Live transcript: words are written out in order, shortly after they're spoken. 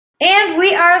And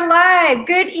we are live.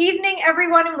 Good evening,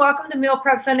 everyone, and welcome to Meal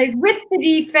Prep Sundays with the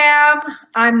DFAM.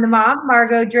 I'm the mom,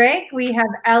 Margot Drake. We have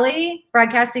Ellie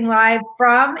broadcasting live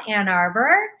from Ann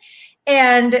Arbor,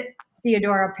 and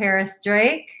Theodora Paris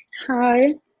Drake.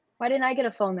 Hi. Why didn't I get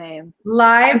a full name?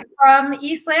 Live from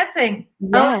East Lansing.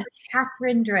 Yes.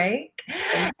 Catherine Drake.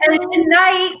 And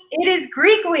tonight it is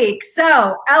Greek week.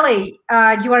 So Ellie,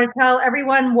 do you want to tell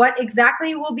everyone what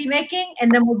exactly we'll be making?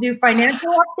 And then we'll do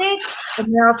financial updates, and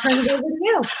then I'll turn it over to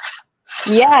you.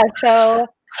 Yeah, so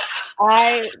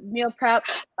I meal prep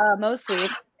most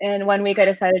weeks, and one week I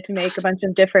decided to make a bunch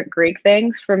of different Greek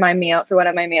things for my meal, for one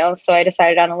of my meals. So I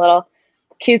decided on a little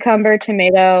cucumber,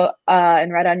 tomato,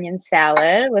 and red onion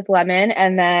salad with lemon,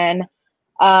 and then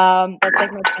that's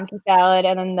like my chunky salad,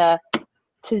 and then the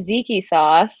tzatziki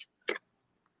sauce,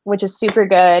 which is super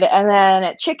good, and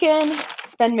then chicken,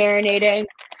 it's been marinating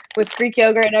with Greek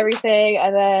yogurt and everything,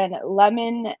 and then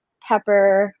lemon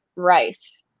pepper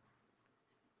rice.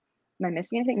 Am I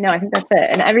missing anything? No, I think that's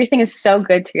it. And everything is so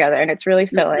good together, and it's really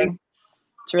filling.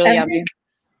 It's really yummy.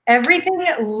 Everything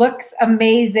looks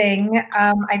amazing.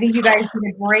 I think you guys did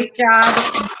a great job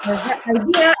with the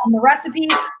idea and the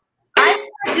recipes. I'm going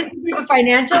to just give a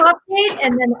financial update,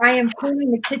 and then I am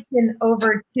turning the kitchen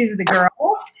over to the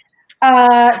girls.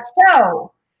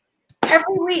 So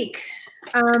every week,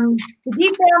 the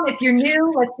DFAM, if you're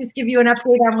new, let's just give you an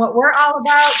update on what we're all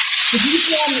about. The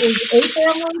DFAM is a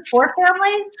family, 4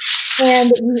 families,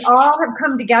 and we all have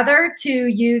come together to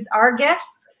use our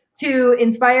gifts to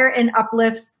inspire and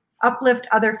uplift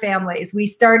other families. We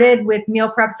started with Meal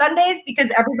Prep Sundays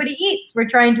because everybody eats. We're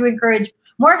trying to encourage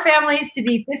more families to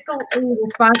be fiscally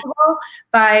responsible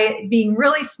by being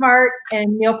really smart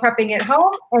and meal prepping at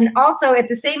home, and also at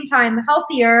the same time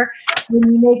healthier.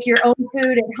 When you make your own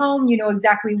food at home, you know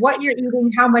exactly what you're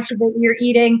eating, how much of it you're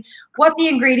eating, what the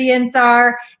ingredients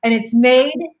are, and it's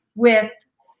made with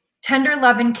tender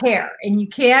love and care. And you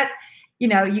can't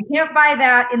buy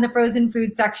that in the frozen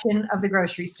food section of the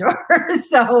grocery store.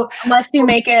 So unless you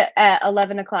make it at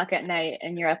 11 o'clock at night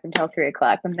and you're up until 3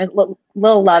 o'clock, and the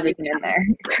little love isn't in there.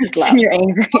 And you're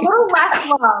angry. A little less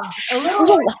love. A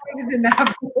little less is in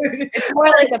that food. It's more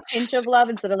like a pinch of love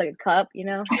instead of like a cup, you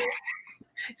know?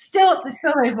 Still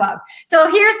there's love. So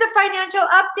here's the financial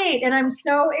update, and I'm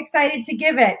so excited to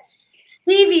give it.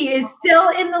 Stevie is still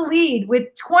in the lead with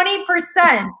 20%.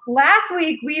 Last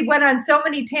week, we went on so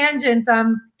many tangents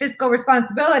on fiscal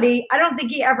responsibility. I don't think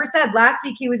he ever said. Last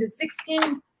week, he was at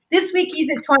 16. This week, he's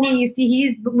at 20. You see,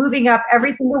 he's moving up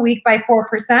every single week by 4%.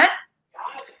 I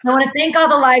want to thank all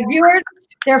the live viewers.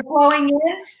 They're flowing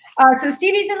in. So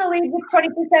Stevie's in the lead with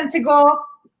 20% to go.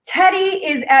 Teddy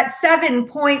is at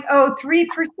 7.03%.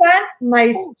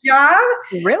 Nice job.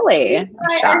 Really?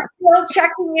 I'm still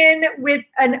checking in with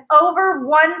an over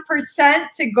 1%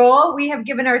 to goal. We have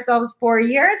given ourselves 4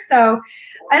 years. So,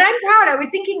 and I'm proud. I was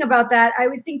thinking about that. I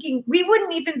was thinking we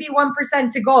wouldn't even be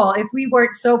 1% to goal if we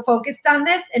weren't so focused on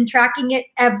this and tracking it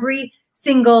every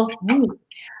single week.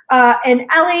 And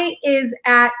Ellie is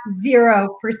at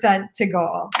 0% to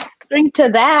goal. Drink to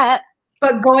that.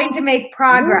 But going to make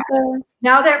progress.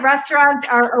 Now that restaurants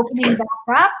are opening back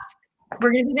up,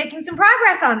 we're going to be making some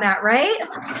progress on that, right?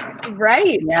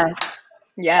 Right. Yes.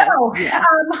 Yeah. So,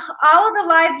 all of the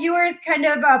live viewers kind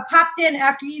of popped in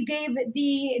after you gave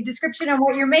the description on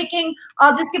what you're making.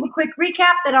 I'll just give a quick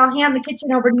recap, then I'll hand the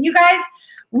kitchen over to you guys.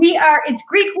 It's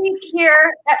Greek week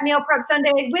here at Meal Prep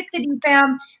Sunday with the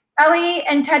DFAM. Ellie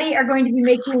and Teddy are going to be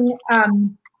making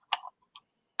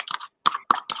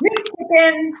Greek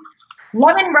chicken,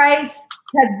 lemon rice,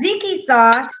 tzatziki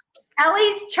sauce,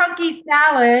 Ellie's chunky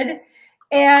salad,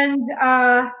 and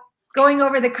going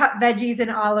over the cut veggies and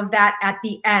all of that at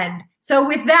the end. So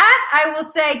with that, I will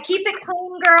say, keep it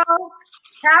clean, girls.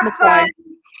 Have fun.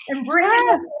 And bring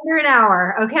it under an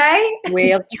hour, okay?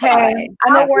 We'll try.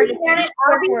 I'm awarded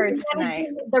words tonight.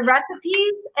 The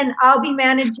recipes, and I'll be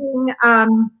managing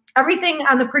everything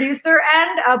on the producer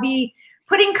end. I'll be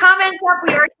putting comments up.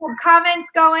 We already have comments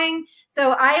going.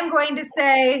 So I am going to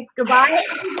say goodbye,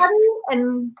 everybody,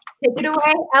 and take it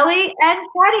away, Ellie and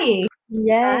Teddy.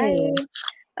 Yay. Bye.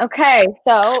 Okay,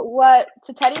 so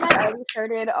Teddy and I already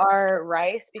started our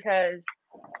rice because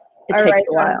it takes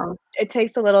a while. It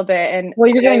takes a little bit. And well,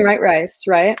 you're doing white rice,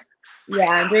 right? Yeah,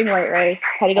 I'm doing white rice.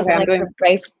 Teddy doesn't like the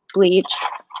rice bleached.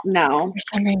 No. For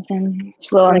some reason.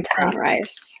 She's a little on brown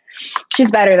rice.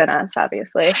 She's better than us,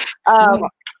 obviously.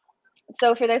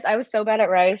 So for this, I was so bad at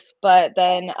rice, but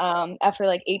then after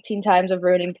like 18 times of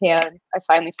ruining pans, I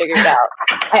finally figured it out.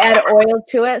 I add oil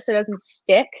to it so it doesn't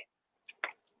stick.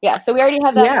 Yeah, so we already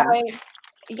have that.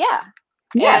 Yeah.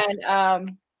 Yes.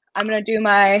 And I'm going to do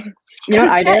my... You know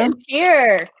what I do?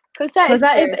 Here. Cosette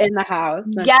is in the house.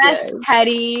 No, she Yes, is.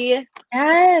 Teddy.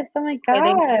 Yes. Oh my Okay,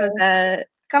 thanks, god. Cosette.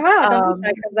 Come out. Don't be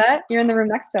shy, Cosette. You're in the room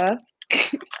next to us.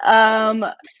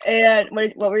 And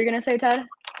what were you gonna say, Ted?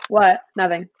 What?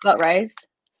 Nothing. About rice?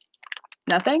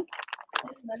 Nothing.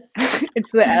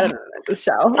 It's the I don't know, it's the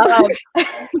show.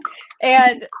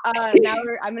 And now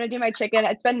I'm gonna do my chicken.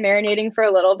 It's been marinating for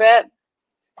a little bit.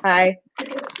 Hi.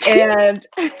 And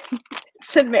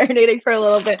it's been marinating for a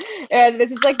little bit. And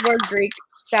this is like more Greek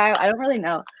style. I don't really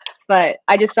know, but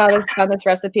I just found this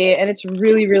recipe, and it's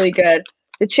really, really good.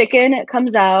 The chicken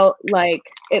comes out like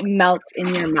it melts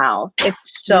in your mouth. It's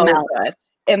so good.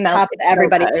 It melts. Tops It's so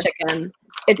everybody's good. chicken.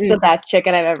 It's the best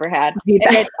chicken I've ever had. The And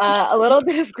best. it's a little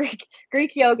bit of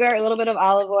Greek yogurt, a little bit of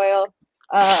olive oil,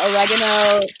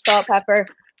 oregano, salt, pepper,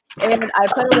 and I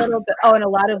put a little bit. Oh, and a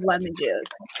lot of lemon juice.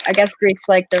 I guess Greeks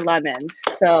like their lemons,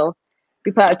 so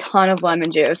we put a ton of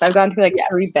lemon juice. I've gone through like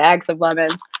 3 bags of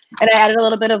lemons, and I added a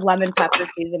little bit of lemon pepper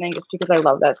seasoning just because I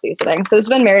love that seasoning. So it's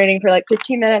been marinating for like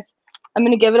 15 minutes. I'm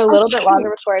gonna give it a little bit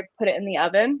longer before I put it in the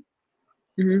oven.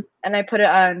 And I put it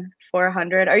on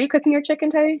 400. Are you cooking your chicken,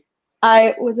 Teddy?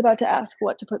 I was about to ask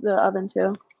what to put the oven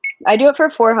to. I do it for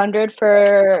 400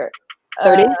 for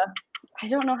 30? I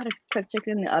don't know how to cook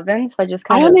chicken in the oven, so I just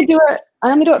I kind of. only do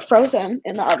it frozen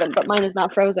in the oven, but mine is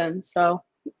not frozen. So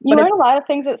You learn a lot of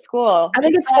things at school. I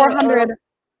think it's Just kind of 400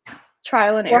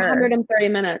 trial and error. 430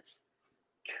 minutes.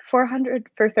 400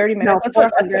 for 30 minutes. No, That's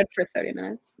 400 for 30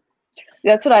 minutes.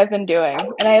 That's what I've been doing,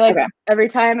 and I like every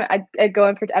time I go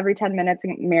in for every 10 minutes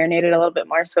and marinate it a little bit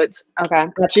more, so it's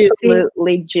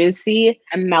absolutely juicy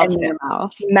and melts in your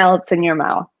mouth. Melts in your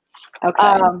mouth.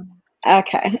 Okay.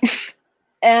 Okay.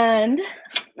 And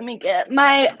let me get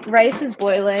my rice is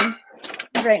boiling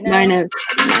right now. Mine is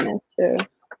too.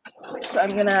 So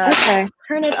I'm gonna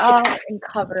turn it off and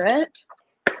cover it.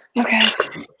 Okay.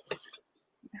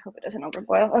 I hope it doesn't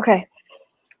overboil. Okay.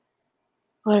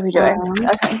 What are we doing?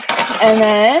 Okay. And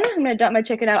then I'm gonna dump my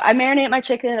chicken out. I marinate my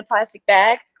chicken in a plastic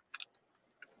bag.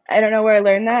 I don't know where I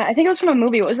learned that. I think it was from a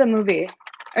movie. What was that movie?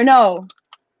 Or no,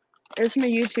 it was from a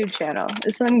YouTube channel.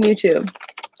 It's on YouTube.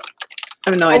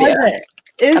 I have no idea. Was it?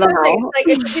 It was I don't something know. like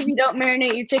if you don't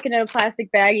marinate your chicken in a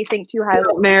plastic bag, you think too highly.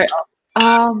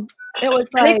 It was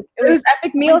like it was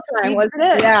Epic Mealtime, wasn't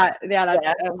it? Yeah,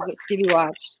 that was what Stevie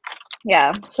watched.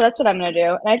 Yeah, so that's what I'm gonna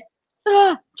do. And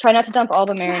I try not to dump all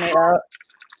the marinade out.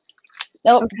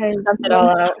 Nope. Okay, Dumped it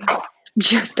all out.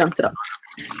 Just dumped it all.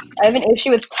 I have an issue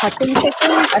with touching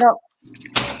chicken.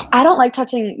 I don't like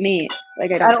touching meat.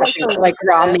 Like I don't touch like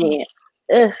raw meat.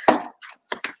 Ugh.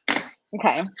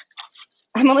 Okay.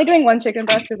 I'm only doing 1 chicken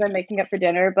breast because I'm making it for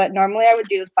dinner, but normally I would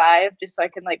do 5 just so I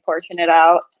can like portion it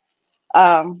out.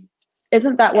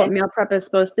 Isn't that what meal prep is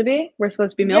supposed to be? We're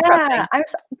supposed to be meal prepping.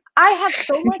 I have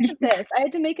so much of this. I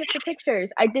had to make it for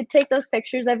pictures. I did take those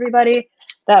pictures, everybody,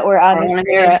 that were on this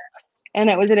screen, and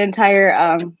it was an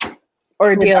entire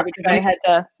ordeal because I had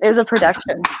to. It was a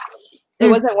production.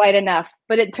 It wasn't white enough,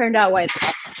 but it turned out white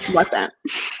enough. What's that?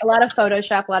 A lot of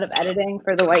Photoshop, a lot of editing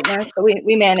for the whiteness, but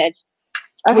we managed.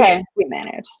 Okay, we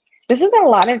managed. This is a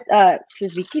lot of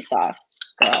tzatziki sauce,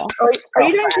 girl. Are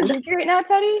you doing tzatziki right now,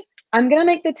 Teddy? I'm gonna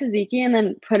make the tzatziki and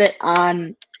then put it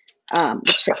on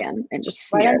the chicken and just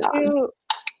smear it on.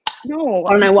 No.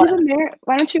 I don't know what.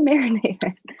 Why don't you marinate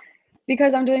it?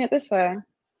 Because I'm doing it this way.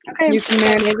 Okay. You can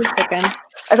marinate the chicken.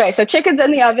 Okay, so chicken's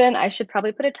in the oven. I should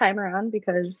probably put a timer on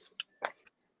because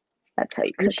that's how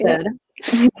you cook it.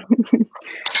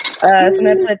 So I'm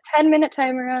gonna put a 10-minute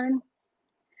timer on.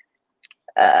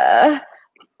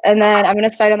 And then I'm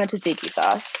gonna start on the tzatziki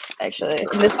sauce. Actually,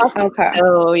 this sauce is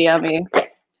so yummy.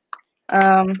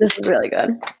 This is really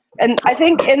good. And I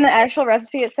think in the actual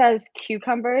recipe it says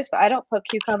cucumbers, but I don't put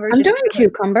cucumbers. I'm doing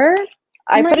cucumber.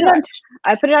 I put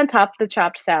it on top of the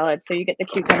chopped salad, so you get the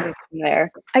cucumbers from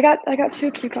there. I got 2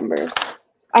 cucumbers.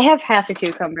 I have half a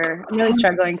cucumber. I'm really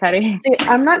struggling, Teddy. See,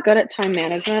 I'm not good at time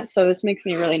management, so this makes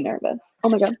me really nervous. Oh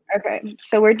my god. Okay,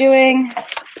 so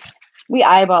we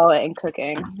eyeball it in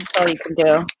cooking. That's all you can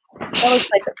do. That looks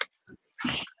like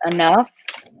enough.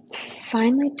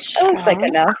 Finally chopped. That looks like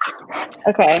enough.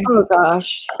 Okay. Oh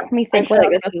gosh. Let me think. I feel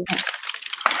like this is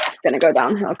gonna go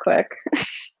downhill quick.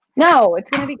 No, it's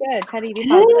gonna be good. Teddy, be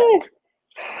positive.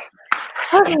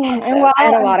 Okay. And I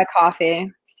had a lot of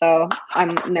coffee, so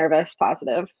I'm nervous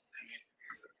positive.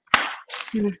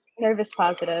 Nervous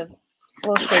positive. A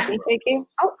little shaky.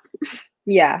 Oh.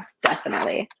 Yeah,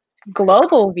 definitely.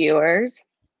 Global viewers.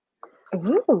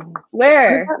 Ooh.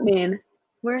 Where? What does that mean?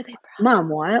 Where are they from? Mom,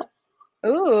 what?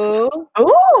 Ooh.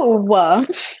 Ooh.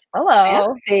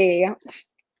 Hello. Fancy.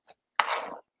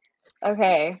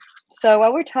 Okay. So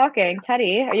while we're talking,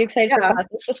 Teddy, are you excited for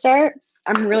classes to start?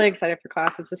 I'm really excited for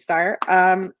classes to start.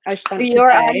 I spent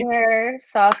You're on today. your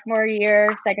sophomore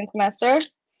year, second semester.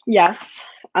 Yes.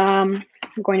 I'm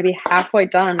going to be halfway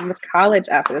done with college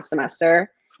after this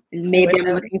semester. And maybe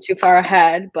I'm looking too far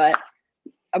ahead, but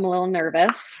I'm a little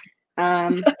nervous. Oh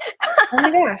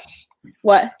my gosh.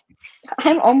 What?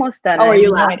 I'm almost done. Oh, are I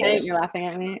you have no laughing? idea. You're laughing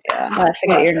at me? Yeah.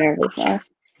 Laughing at your nervousness.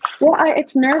 Well,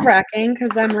 it's nerve-wracking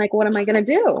because I'm like, what am I going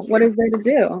to do? What is there to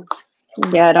do?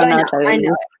 Yeah, I don't know. I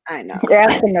know it. I know. You're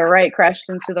asking the right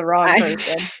questions to the wrong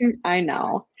person. I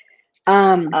know.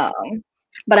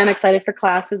 But I'm excited for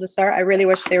classes to start. I really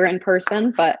wish they were in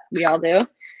person, but we all do.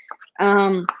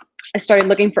 I started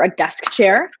looking for a desk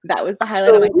chair. That was the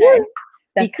highlight of my day.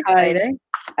 That's because exciting.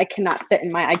 I cannot sit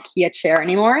in my IKEA chair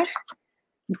anymore,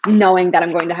 knowing that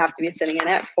I'm going to have to be sitting in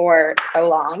it for so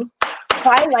long.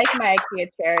 Well, I like my IKEA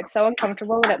chair. It's so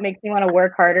uncomfortable that it makes me want to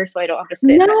work harder so I don't have to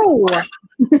sit in it. No.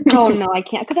 Oh, no, I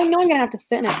can't. Because I know I'm going to have to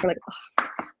sit in it for like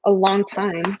a long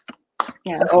time.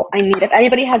 Yeah. So I need, if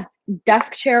anybody has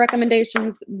desk chair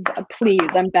recommendations,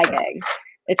 please, I'm begging.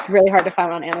 It's really hard to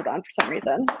find on Amazon for some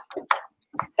reason.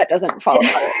 That doesn't fall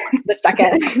apart the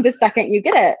second you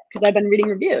get it, because I've been reading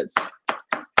reviews.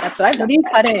 That's what I've done.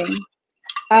 What are you cutting?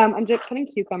 I'm just putting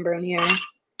cucumber in here.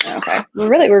 Okay. We're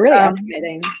really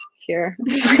estimating here.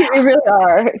 We really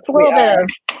are. It's a little bit of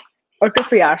it's a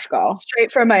fiasco.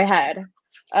 straight from my head.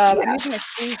 I'm using a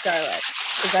squeezed garlic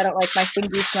because I don't like my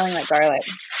fingies smelling like garlic.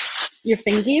 Your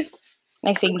fingies?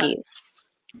 My fingies.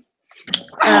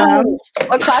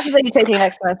 What classes are you taking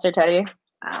next semester, Teddy?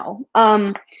 Ow.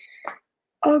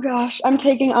 Oh gosh, I'm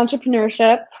taking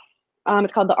entrepreneurship.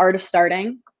 It's called The Art of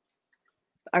Starting.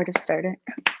 Art of Starting.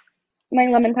 My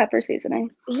lemon pepper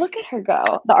seasoning. Look at her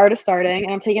go. The Art of Starting,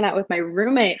 and I'm taking that with my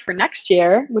roommate for next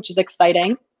year, which is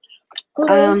exciting. Oh,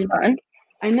 that's fun.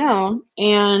 I know.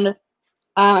 And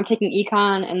I'm taking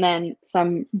econ and then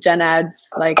some gen eds,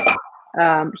 like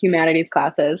humanities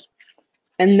classes.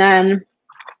 And then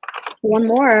one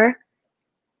more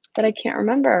that I can't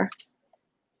remember.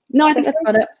 No, I think that's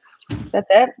about it.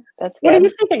 That's it? That's good. What are you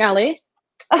thinking, Ellie?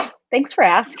 Oh, thanks for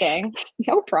asking.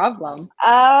 No problem.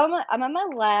 I'm on my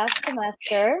last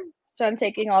semester, so I'm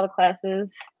taking all the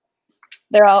classes.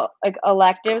 They're all like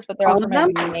electives, but they're all for my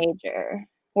major.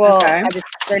 Well, Okay.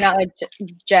 they're not like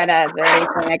gen eds or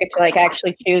anything. I get to like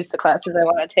actually choose the classes I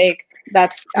want to take.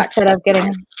 That's instead of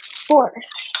getting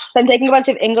forced. So I'm taking a bunch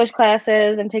of English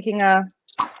classes. I'm taking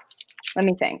let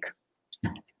me think.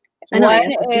 I know, One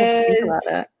think about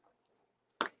is it.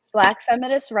 Black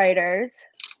feminist writers,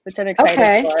 which I'm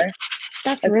excited for.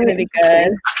 That's really gonna be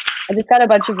good. I just got a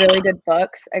bunch of really good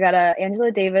books. I got a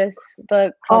Angela Davis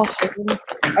book called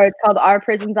it's called Are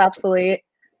Prisons Obsolete?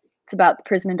 It's about the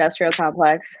prison industrial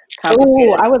complex.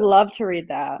 Oh, I would love to read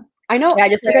that. I know. Yeah, I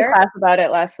just took a class about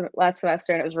it last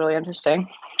semester, and it was really interesting.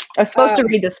 I was supposed to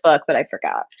read this book, but I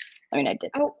forgot. I mean, I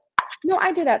did. Oh, no,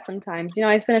 I do that sometimes. You know,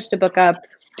 I finished a book up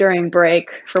during break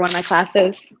for one of my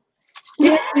classes.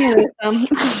 You did it.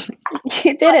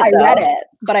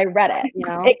 I read it. You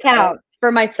know, it counts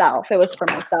for myself. It was for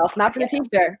myself, not for the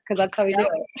teacher, because that's how we do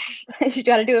it. You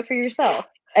got to do it for yourself.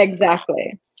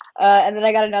 Exactly. And then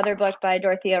I got another book by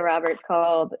Dorothea Roberts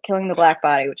called "Killing the Black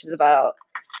Body," which is about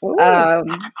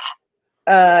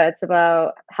it's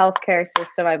about healthcare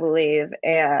system, I believe,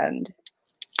 and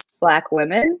Black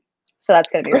women. So that's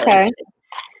gonna be really interesting.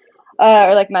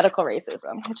 Or like medical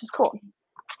racism, which is cool.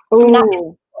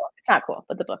 It's not cool,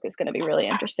 but the book is going to be really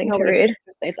interesting to read.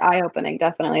 It's eye-opening,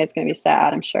 definitely. It's going to be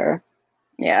sad, I'm sure.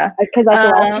 Yeah, because that's a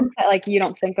lot of things that like you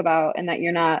don't think about and that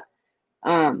you're not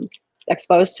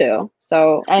exposed to.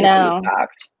 So I know,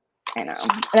 and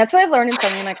that's what I've learned in so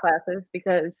many of my classes,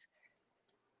 because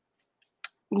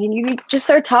you just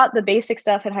are taught the basic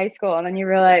stuff in high school, and then you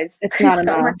realize it's not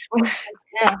enough.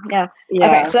 Yeah.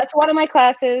 Okay, so that's one of my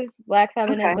classes, Black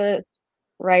feminist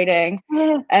writing,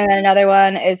 and then another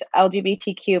one is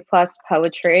LGBTQ plus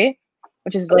poetry,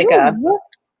 which is like a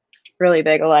really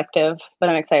big elective, but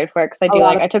I'm excited for it because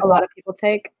I took a lot of people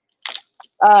take.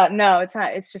 No, it's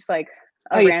not. It's just like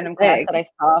a random class that I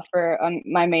saw for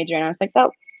my major, and I was like,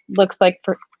 that looks like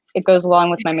it goes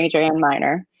along with my major and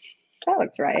minor. That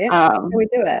looks right. How we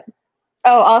do it.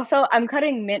 Oh, also, I'm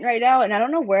cutting mint right now, and I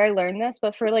don't know where I learned this,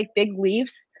 but for like big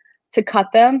leaves, to cut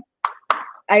them,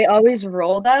 I always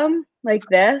roll them like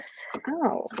this.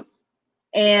 Oh.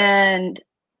 And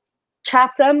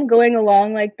chop them going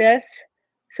along like this,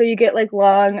 so you get like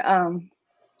long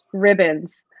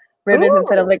ribbons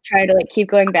instead of like trying to like keep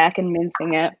going back and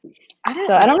mincing it.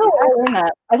 So I don't know where I learned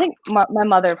that. I think my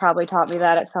mother probably taught me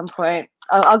that at some point.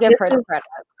 I'll give her the credit.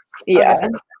 Yeah.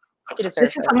 This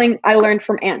is something I learned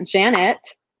from Aunt Janet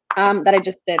that I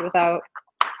just did without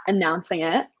announcing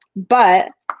it. But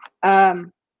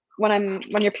when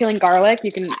you're peeling garlic,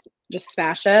 you can just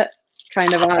smash it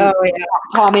kind of on the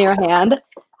palm of your hand.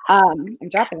 I'm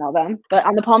dropping all them, but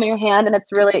on the palm of your hand, and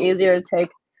it's really easier to take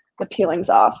the peelings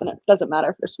off, and it doesn't matter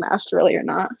if they're smashed really or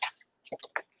not.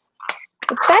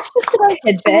 But that's just a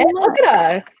tidbit. Look at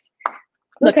us.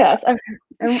 Look at us.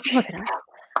 Look at us.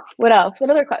 What else? What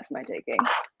other class am I taking?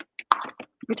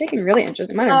 You're taking really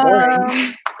interesting. Mine are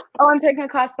boring. I'm taking a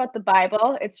class about the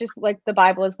Bible. It's just like the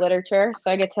Bible is literature,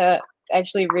 so I get to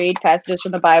actually read passages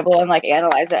from the Bible and like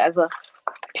analyze it as a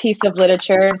piece of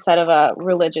literature instead of a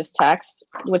religious text,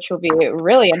 which will be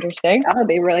really interesting. That would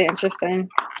be really interesting.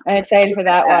 I'm excited for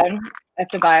that one. I have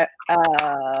to buy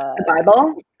the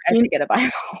Bible. I have to get a Bible.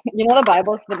 You know, the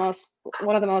Bible is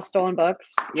one of the most stolen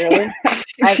books. Really,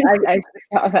 I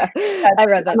saw that. I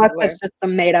read that. Unless it's just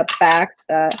some made up fact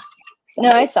that. No,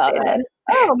 I saw that.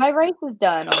 Oh, my rice is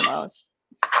done almost.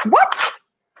 What?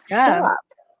 Yeah.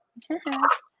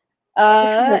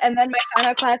 Stop. And then my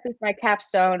final class is my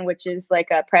capstone, which is like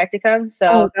a practicum. So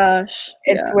oh gosh,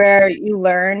 it's where you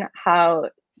learn how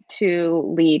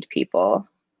to lead people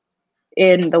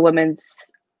in the women's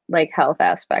like health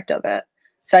aspect of it.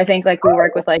 So I think like we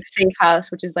work with like Safe House,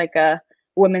 which is like a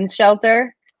women's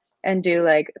shelter, and do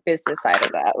like business side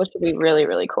of that, which would be really,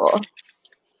 really cool.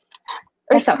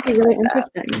 Or something really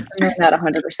interesting. I'm not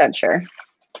 100% sure.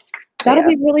 That'll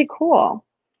be really cool.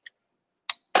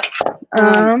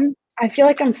 I feel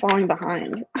like I'm falling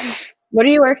behind. What are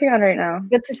you working on right now?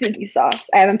 The tzatziki sauce.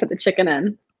 I haven't put the chicken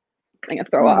in. I'm gonna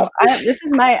throw up.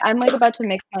 I'm like about to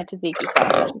mix my tzatziki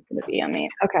sauce. It's gonna be yummy.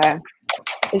 Okay.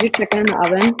 Is your chicken in the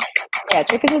oven? Yeah,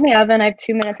 chicken's in the oven. I have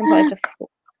 2 minutes until I have to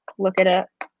look at it,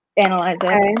 analyze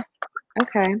it.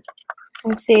 Okay.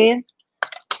 Let's see.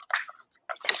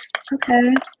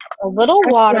 Okay. A little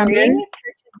watery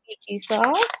for tzatziki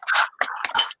sauce.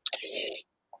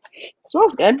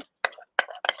 Smells good.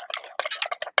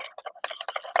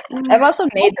 I've also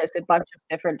made this a bunch of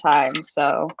different times,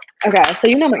 so okay, so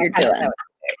you know what you're doing.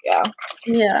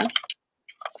 Yeah.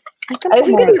 This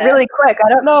is gonna be really quick. I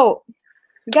don't know.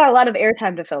 We got a lot of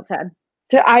airtime to fill, Ted.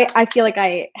 I feel like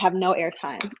I have no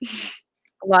airtime.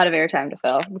 A lot of airtime to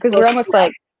fill because we're almost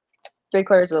like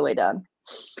 3/4 of the way done.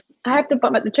 I have to,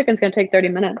 but the chicken's gonna take 30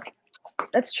 minutes.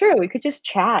 That's true. We could just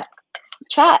chat.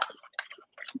 A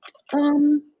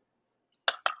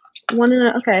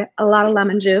lot of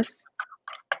lemon juice.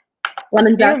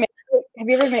 Lemon zest. Have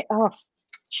you ever made? Oh,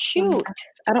 shoot!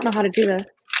 I don't know how to do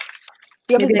this.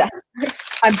 Do you have a zest?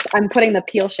 I'm putting the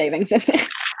peel shavings in there.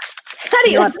 How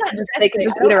do you? They can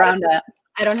just eat around it.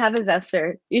 I don't have a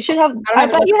zester. You should have. I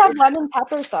bet you have lemon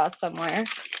pepper sauce somewhere,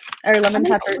 or lemon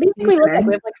pepper. We have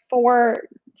like 4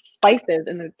 spices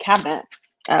in the cabinet.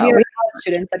 We're college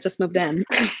students that just moved in.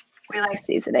 We like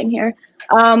seasoning here.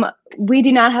 We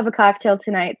do not have a cocktail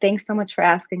tonight. Thanks so much for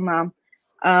asking, Mom.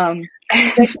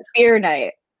 It's a beer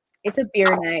night. It's a beer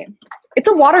night. It's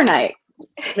a water night.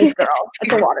 This girl.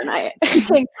 It's a water night.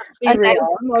 A nice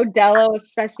Modelo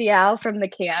Especial from the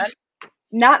can.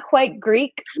 Not quite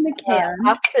Greek from the can.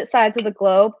 Opposite sides of the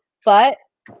globe, but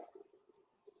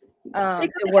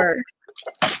it works.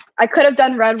 I could have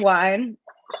done red wine,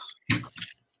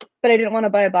 but I didn't want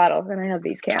to buy a bottle, and I have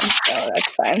these cans, so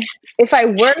that's fine. If I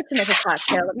were to make a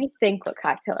cocktail, let me think what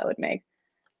cocktail I would make.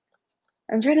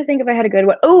 I'm trying to think if I had a good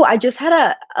one. Oh, I just had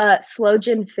a slow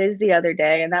gin fizz the other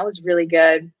day, and that was really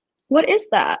good. What is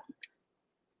that?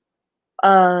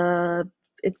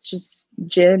 It's just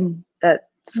gin that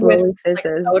slowly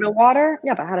fizzes. Like soda water?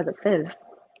 Yeah, but how does it fizz?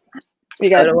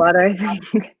 Soda water, I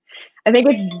think. I think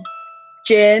it's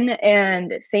gin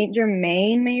and Saint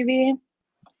Germain, maybe.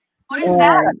 What is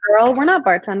that, girl? We're not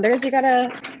bartenders. You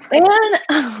gotta.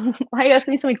 And why you ask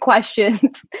me so many questions?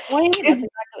 What do you mean? That's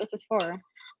exactly what this is for.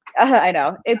 I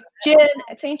know. It's gin.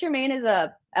 Saint Germain is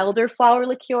a elderflower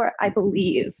liqueur, I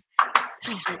believe.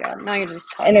 Oh my god! Now you're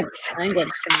just talking it's language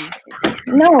to me.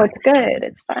 No, it's good.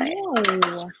 It's fine.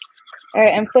 All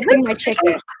right, I'm flipping my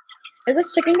chicken. Is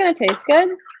this chicken gonna taste good?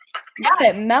 Yeah,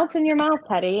 it melts in your mouth,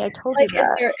 Petty. I told you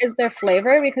that. Is there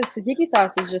flavor? Because tzatziki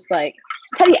sauce is just like.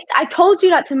 Petty, I told you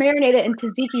not to marinate it in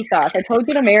tzatziki sauce. I told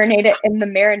you to marinate it in the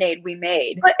marinade we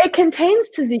made. But it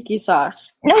contains tzatziki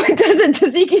sauce. No, it doesn't.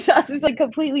 Tzatziki sauce is like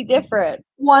completely different.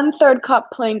 1/3 cup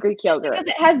plain Greek yogurt. Because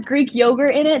it has Greek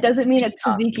yogurt in it doesn't mean it's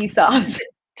tzatziki sauce.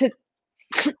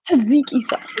 Tzatziki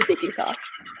sauce. Tzatziki sauce.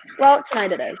 Well,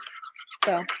 tonight it is.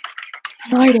 So.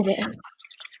 Tonight it is.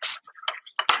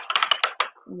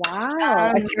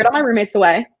 Wow. I scared all my roommates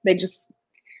away.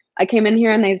 I came in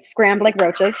here and they scrambled like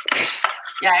roaches.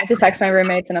 Yeah, I have to text my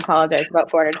roommates and apologize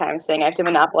about 400 times saying I have to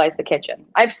monopolize the kitchen.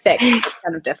 I have 6. It's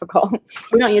kind of difficult.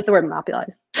 We don't use the word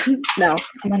monopolize. No.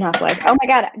 Monopolize. Oh my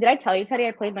god, did I tell you, Teddy,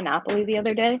 I played Monopoly the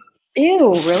other day?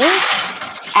 Ew, really?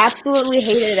 Absolutely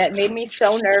hated it. It made me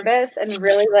so nervous and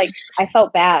really like I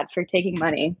felt bad for taking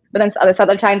money. But then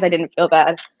other times I didn't feel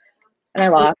bad. And I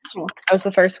lost. I was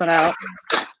the first one out.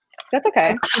 That's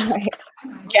okay. Nice.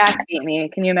 Jack beat me.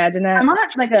 Can you imagine that? I'm on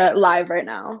like a live right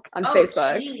now on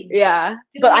Facebook. Geez. Yeah.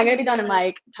 But I'm gonna be done in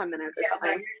like 10 minutes or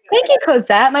something. Thank you,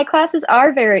 Cosette. My classes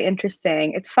are very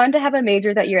interesting. It's fun to have a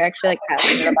major that you're actually like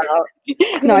passionate about.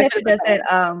 No, I Even if it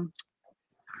doesn't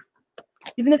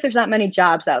even if there's not many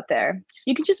jobs out there.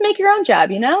 You can just make your own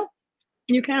job, you know?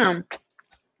 You can.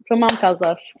 So mom tells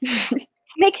us.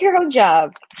 Make your own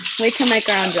job. We can make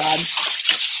our own job.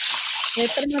 They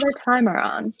put another timer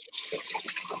on.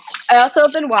 I also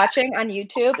have been watching on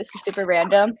YouTube. This is super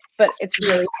random, but it's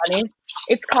really funny.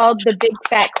 It's called The Big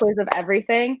Fat Quiz of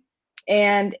Everything,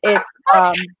 and it's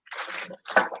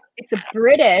a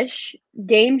British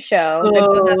game show that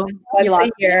goes on once a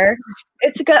year.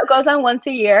 It goes on once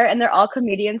a year, and they're all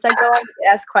comedians that go on to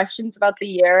ask questions about the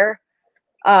year,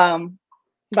 about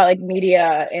like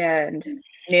media and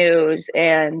news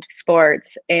and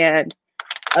sports and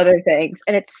other things,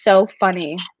 and it's so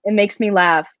funny. It makes me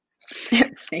laugh.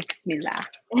 It makes me laugh.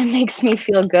 It makes me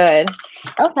feel good.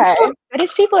 Okay.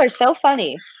 British people are so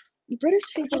funny.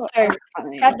 British people are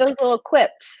funny. Have those little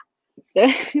quips.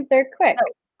 They're quick.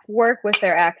 Work with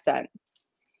their accent.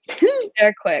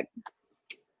 They're quick.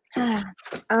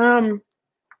 I'm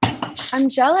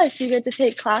jealous you get to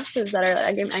take classes that are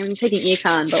like I'm taking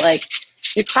econ, but like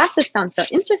your classes sound so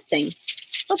interesting.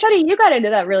 Well, Teddy, you got into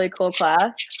that really cool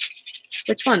class.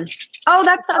 Which one? Oh,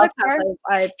 that's the other class Software.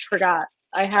 I forgot.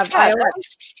 I have Yeah,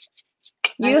 iOS.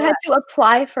 You had to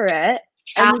apply for it.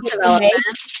 App And development.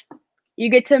 you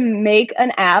get to make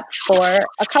an app for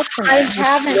a customer. I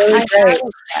haven't. Really I great.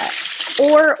 haven't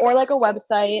that. Or like a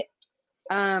website.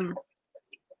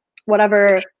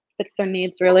 Whatever fits their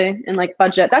needs really, and like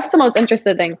budget. That's the most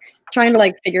interesting thing. Trying to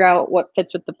like figure out what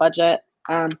fits with the budget.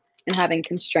 And having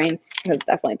constraints has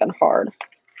definitely been hard.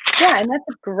 Yeah, and that's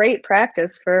a great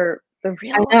practice for the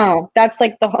real. I know. That's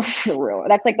like the whole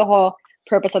that's like the whole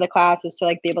purpose of the class is to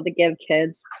like be able to give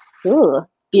kids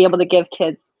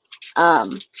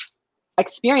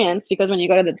experience, because when you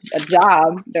go to a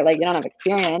job, they're like, you don't have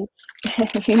experience.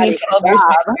 You need 12 years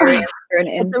of experience for an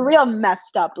It's a real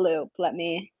messed up loop, let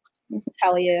me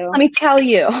tell you. Let me tell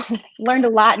you. Learned a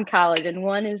lot in college, and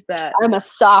one is that I'm a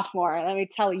sophomore, let me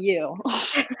tell you.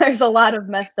 there's a lot of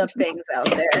messed up things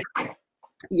out there.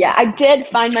 Yeah, I did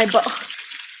find my book.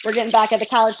 We're getting back at the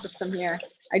college system here.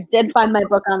 I did find my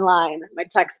book online, my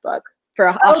textbook, for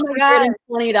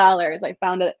 $120. I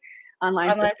found it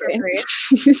online for free.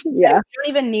 Yeah. You don't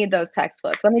even need those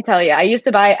textbooks. Let me tell you. I used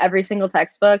to buy every single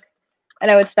textbook, and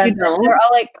I would spend.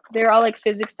 They're all like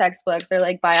physics textbooks or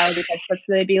like biology textbooks.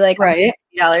 So they'd be like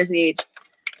 $50 each.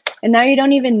 And now you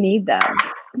don't even need them.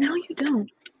 No, you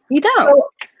don't. You don't. So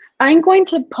I'm going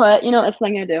to put. That's what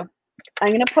I'm gonna do.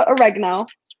 I'm gonna put oregano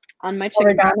on my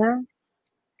chicken. Oregano.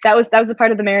 That was a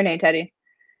part of the marinade, Teddy.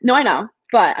 No, I know,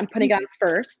 but I'm putting it on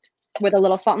first with a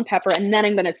little salt and pepper, and then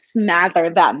I'm gonna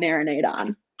smother that marinade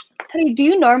on. Teddy, do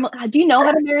you know how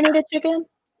to marinate a chicken?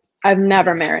 I've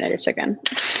never marinated chicken.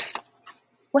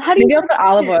 Well, how do Maybe you I'll put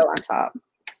olive oil on top.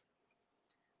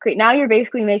 Great. Now you're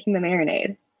basically making the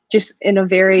marinade, just in a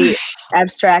very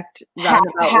abstract,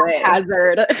 roundabout way.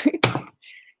 Hazard.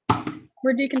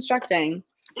 We're deconstructing.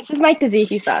 This is my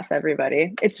tzatziki sauce,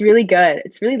 everybody. It's really good.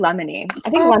 It's really lemony. I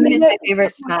think lemon is my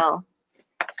favorite smell.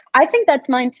 I think that's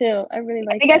mine too. I really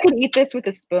like it. I think I could eat this with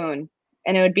a spoon,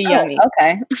 and it would be yummy.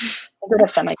 Okay. It would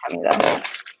upset my tummy, though.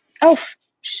 Oh.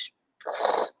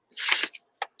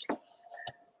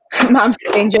 Mom's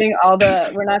changing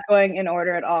we're not going in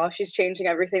order at all. She's changing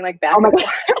everything like back. Oh my God.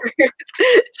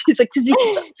 She's like,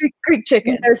 tzatziki sauce, Greek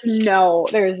chicken. There's no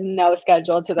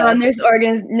schedule to that.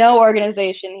 There's no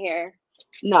organization here.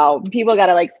 No, people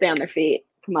gotta like stay on their feet.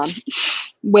 Come on.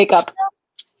 Wake up.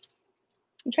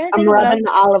 I'm rubbing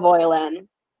the olive oil in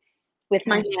with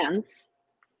my hands.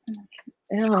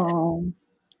 Ew.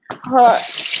 I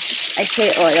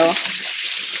hate oil.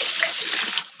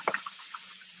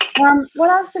 What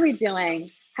else are we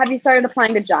doing? Have you started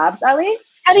applying to jobs, Ellie?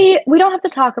 Eddie, we don't have to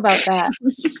talk about that.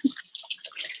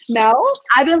 No?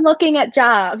 I've been looking at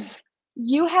jobs.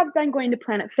 You have been going to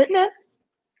Planet Fitness.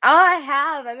 Oh, I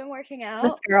have. I've been working out.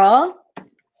 This girl.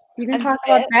 You can talk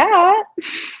about that.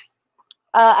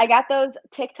 that. I got those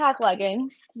TikTok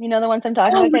leggings. You know the ones I'm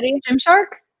talking about, Teddy? Gymshark?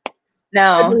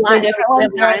 No. They're different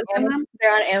ones.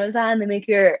 They're on Amazon. They make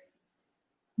your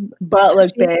butt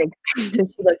look big. Tushy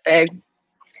look big.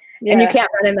 Yeah. And you can't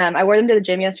run in them. I wore them to the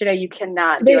gym yesterday. You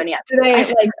cannot Do do they- any. do they, I,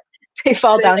 like, they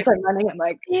fall they, down, like- so I'm running. I'm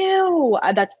like, ew.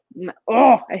 That's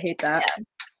I hate that.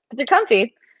 but they're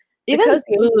comfy. Even Because-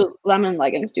 Lululemon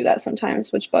leggings do that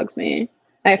sometimes, which bugs me.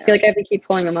 I feel like I have to keep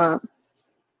pulling them up.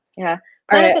 Yeah. All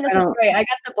Planet right, Fitness I is don't- great. I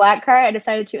got the black card. I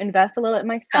decided to invest a little in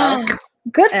myself.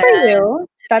 Good for And you.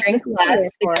 That's Drink less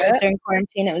less for because it. during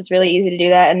quarantine it was really easy to do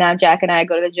that. And now Jack and I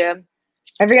go to the gym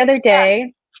every other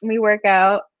day. We work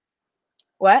out.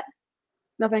 What?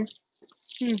 Nothing.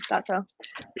 Thought so.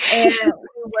 And we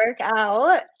work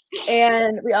out,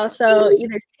 and we also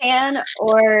either tan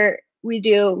or we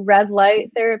do red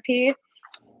light therapy,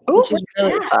 which is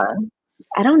really fun.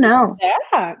 I don't know.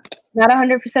 Yeah. Not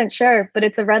 100% sure, but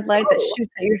it's a red light that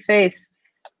shoots at your face,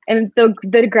 and the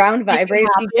ground vibrates.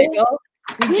 You giggle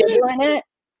in it.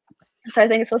 So I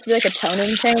think it's supposed to be like a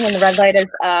toning thing, and the red light is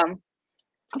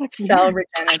cell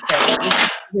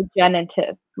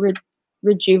regenerative.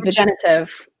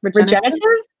 Regenerative?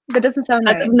 That doesn't sound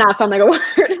That right. does not sound like a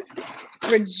word.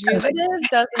 Rejuvenative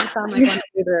doesn't sound like one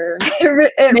either.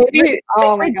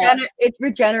 Oh my god. It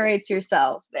regenerates your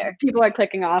cells there. People are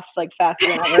clicking off like faster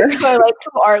than ever. They're like,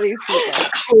 who are these people?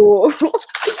 Ooh.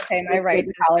 Okay, my rice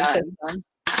is college done. is done.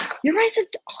 Your rice is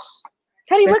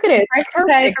Teddy, look at it. Rice It's okay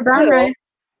perfect for brown too.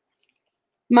 rice.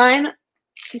 Mine,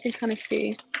 you can kind of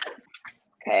see.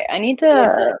 Okay, I need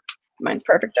to Mine's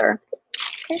perfecter.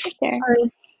 perfect there.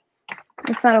 Sorry.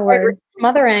 It's not a We're word.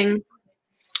 smothering.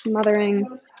 Is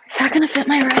that gonna fit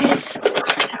my rice?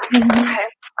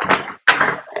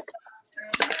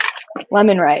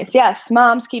 Lemon rice. Yes,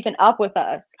 mom's keeping up with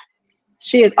us.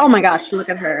 She is. Oh my gosh, look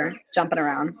at her jumping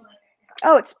around.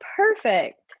 Oh, it's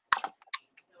perfect.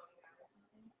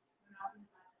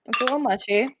 It's a little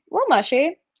mushy. A little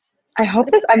mushy. I hope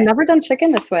this. I've never done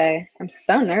chicken this way. I'm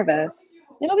so nervous.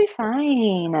 It'll be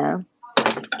fine.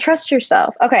 Trust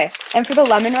yourself. Okay, and for the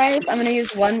lemon rice, I'm gonna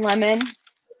use 1 lemon.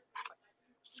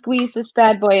 Squeeze this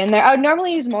bad boy in there. I would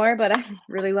normally use more, but I'm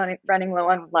really running low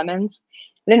on lemons.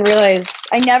 I didn't realize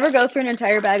I never go through an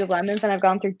entire bag of lemons, and I've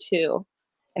gone through 2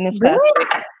 in this past week.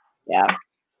 Yeah.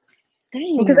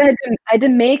 Dang. Because I had to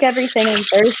make everything on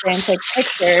Thursday and take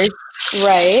pictures.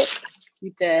 Right.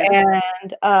 You did.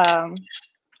 And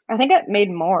I think I made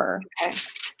more. Okay.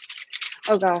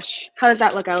 Oh gosh. How does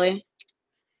that look, Ellie?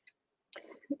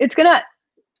 It's gonna,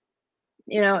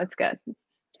 it's good.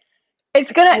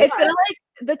 It's gonna like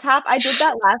the top. I did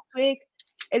that last week.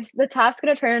 The top's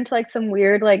gonna turn into like some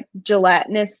weird like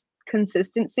gelatinous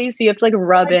consistency. So you have to like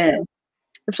rub in. You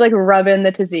have to like rub in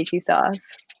the tzatziki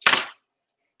sauce.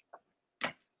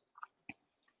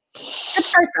 Good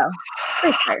start though.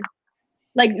 Good start.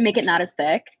 Like make it not as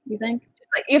thick, you think?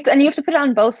 Like you have to put it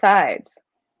on both sides.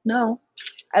 No.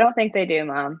 I don't think they do,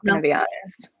 Mom. No. To be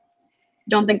honest.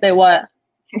 Don't think they what?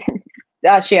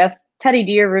 She asked Teddy,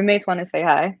 do your roommates want to say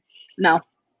hi? No. All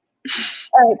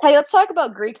right, Teddy, let's talk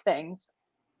about Greek things.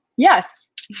 Yes.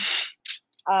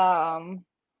 Um,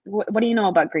 What do you know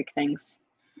about Greek things,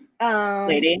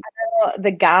 lady? I know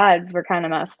the gods were kind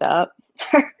of messed up.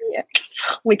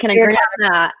 We can You're agree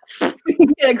on that. We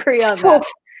can agree on that.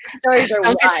 Stories are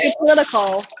Don't get too wild.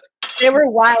 political. They were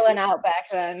wilding out back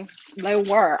then. They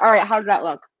were. All right. How did that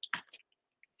look?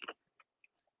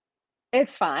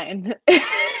 It's fine.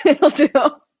 It'll do.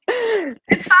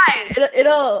 It's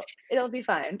fine. It'll be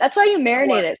fine. That's why you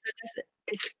marinate it.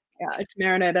 So It's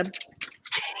marinated.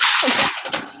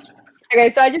 okay,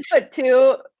 so I just put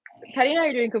 2. Teddy and I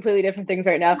are doing completely different things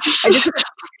right now.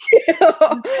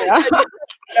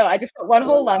 I just put 1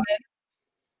 whole lemon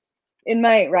in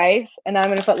my rice, and now I'm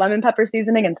gonna put lemon pepper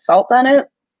seasoning and salt on it.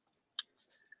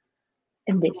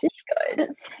 And this is good.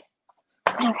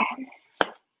 Okay.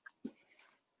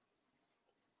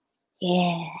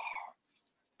 Yeah.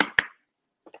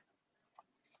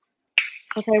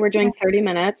 Okay, we're doing 30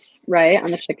 minutes, right, on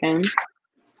the chicken.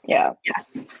 Yeah.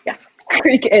 Yes. Yes.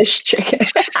 Greek-ish chicken.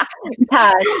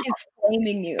 Todd is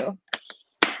flaming you.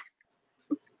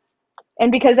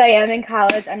 And because I am in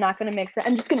college, I'm not gonna mix it.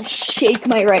 I'm just gonna shake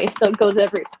my rice so it goes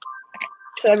everything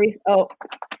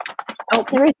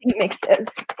mixes.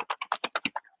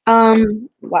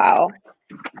 Wow.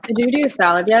 Did you do your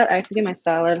salad yet? I have to do my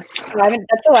salad.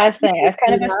 That's the last thing. I've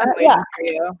kind of just been waiting for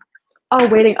you. Oh,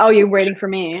 waiting. Oh, you're waiting for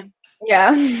me.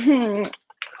 Yeah.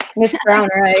 Miss Brown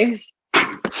rice.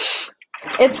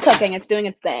 It's cooking. It's doing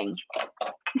its thing.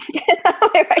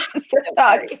 My rice is so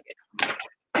soggy.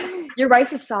 Your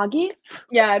rice is soggy?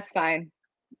 Yeah, it's fine.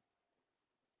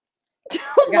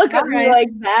 Don't look at me like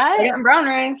that. I got brown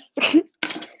rice.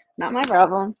 Not my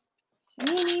problem.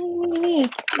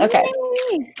 Okay.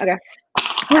 Okay.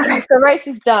 So rice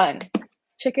is done.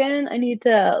 chicken I need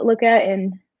to look at,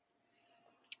 and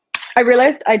I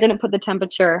realized I didn't put the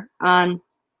temperature on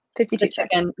 52 the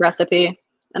seconds. chicken recipe,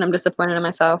 and I'm disappointed in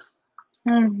myself.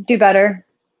 Do better.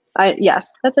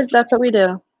 Yes, that's what we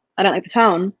do. I don't like the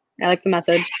tone. I like the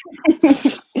message.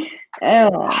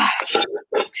 Oh.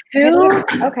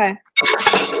 Okay.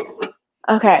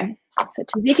 Okay. So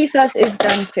tzatziki sauce is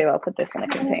done too. I'll put this in a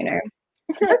container.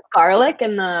 Is there garlic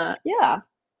in the? Yeah,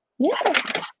 Yeah,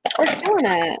 we're killing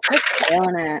it. We're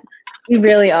killing it. we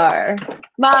really are.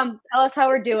 Mom, tell us how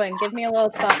we're doing. Give me a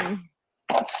little something.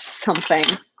 Something.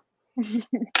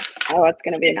 Oh, it's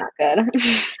gonna be not good.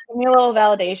 Give me a little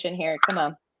validation here. Come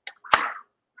on.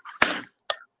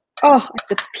 Oh, I have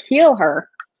to peel her.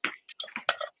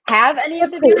 Have any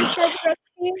of the viewers shared the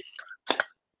recipes?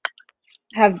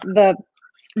 Have the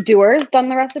doers done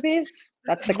the recipes?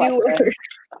 That's the question.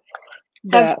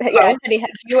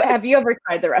 Have you ever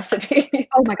tried the recipe?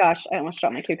 Oh my gosh, I almost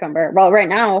dropped my cucumber. Well, right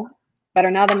now, better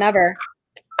now than never.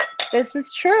 This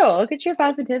is true. Look at your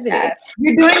positivity. Yeah.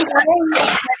 You're doing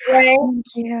great. Thank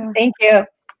you. Thank you.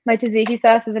 My tzatziki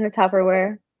sauce is in a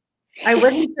Tupperware. I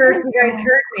wasn't sure if you guys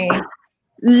heard me.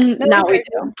 Now we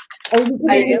do. Oh, you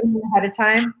couldn't hear me ahead of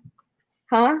time?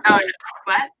 Huh? Oh,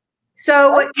 what?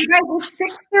 So you guys, it's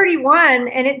 6:31,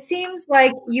 and it seems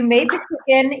like you made the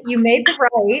chicken, you made the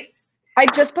rice, I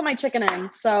just put my chicken in,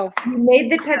 so you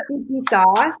made the tzatziki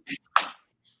sauce.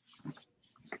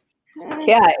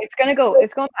 Yeah, it's going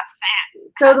back fast.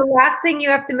 So the last thing you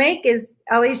have to make is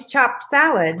Ellie's chopped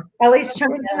salad. Ellie's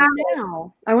chunky salad.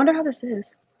 now. I wonder how this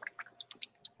is.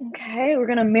 Okay, we're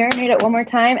gonna marinate it one more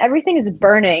time. Everything is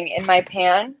burning in my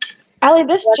pan. Ellie,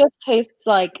 this just tastes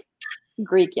like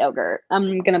Greek yogurt.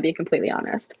 I'm gonna be completely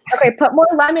honest. Okay, put more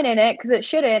lemon in it because it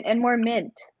shouldn't, and more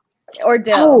mint or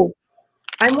dill. Oh,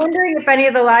 I'm wondering if any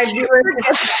of the live viewers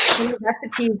have any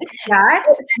recipes that.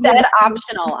 it said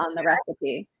optional on the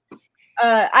recipe.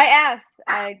 I asked.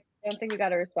 I don't think we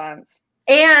got a response.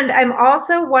 And I'm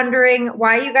also wondering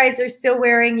why you guys are still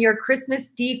wearing your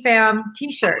Christmas DFAM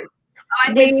t-shirt.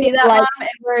 I did see that, Mom, and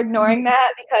we're ignoring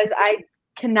that because I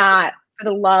cannot, for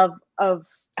the love of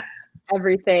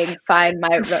everything, find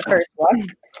my first one.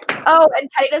 Oh, and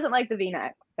Ty doesn't like the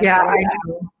V-neck. Yeah, I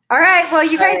know. All right, well,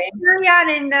 you guys carry on,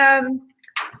 and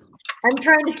I'm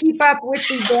trying to keep up with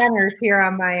the banners here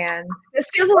on my end. This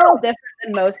feels a little different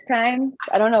than most times.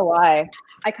 I don't know why.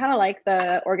 I kind of like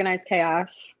the organized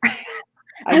chaos.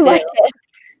 I like it.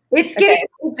 It's getting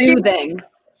Soothing.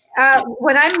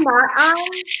 when I'm not on,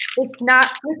 it's not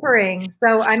flickering.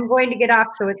 So I'm going to get off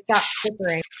so it stops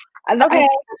flickering. I think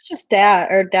it's just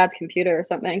Dad's computer or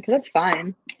something, because it's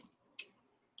fine.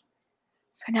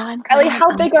 So now I'm Ellie,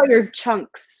 how big are your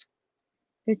chunks?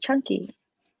 They're chunky.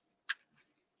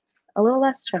 A little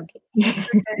less chunky.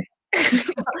 A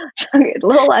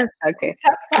little less chunky.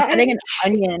 I'm cutting an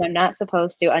onion. I'm not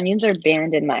supposed to. Onions are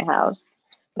banned in my house.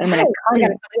 But I'm gonna cut it.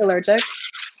 Somebody allergic?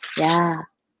 Yeah.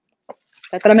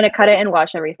 But I'm gonna cut it and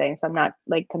wash everything, so I'm not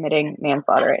like committing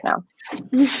manslaughter right now.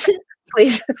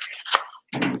 Please.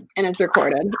 And it's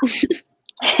recorded.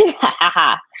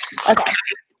 Okay.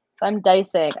 So I'm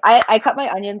dicing. I cut my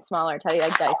onions smaller. Tell you, I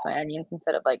dice my onions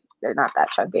instead of like they're not that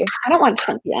chunky. I don't want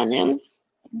chunky onions.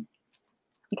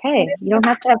 Okay, you don't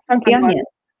have to have chunky onions.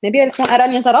 Maybe I just won't add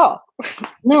onions at all.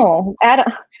 No, add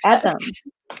them.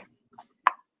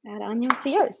 Add onions to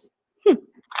yours.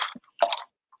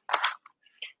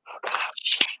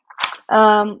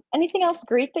 Anything else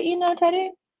Greek that you know,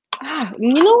 Teddy?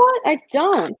 You know what? I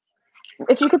don't.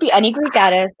 If you could be any Greek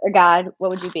goddess or god,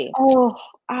 what would you be? Oh,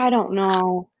 I don't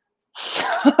know.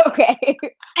 Okay.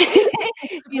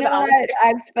 You know what?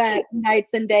 I've spent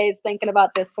nights and days thinking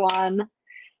about this one.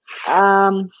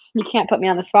 You can't put me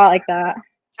on the spot like that.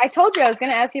 I told you I was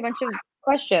going to ask you a bunch of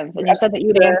questions, and you said that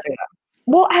you'd answer them.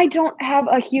 Well, I don't have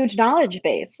a huge knowledge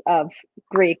base of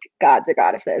Greek gods or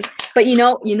goddesses. But you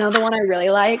know the one I really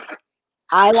like?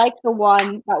 I like the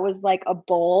one that was like a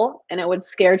bowl and it would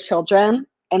scare children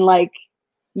and like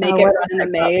make it run in a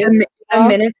maze. The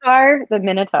Minotaur? The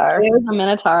Minotaur. It was a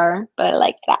Minotaur, but I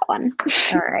liked that one.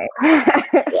 All right.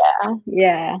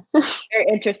 Yeah. Very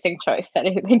interesting choice,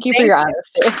 Teddy. Thank you for your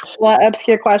honesty. Well,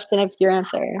 obscure question, obscure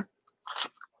answer.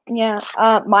 Yeah.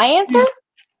 My answer?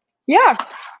 Yeah.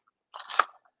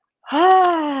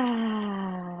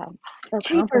 So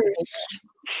complicated.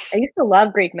 I used to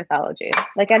love Greek mythology.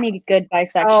 Like any good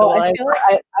bisexual. I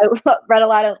I read a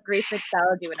lot of Greek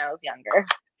mythology when I was younger.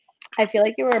 I feel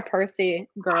like you were a Percy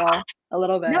girl a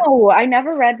little bit. No, I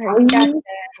never read Percy Jackson.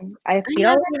 I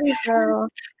feel like girl.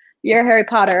 You're a Harry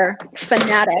Potter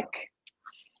fanatic.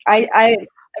 I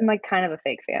am like kind of a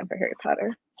fake fan for Harry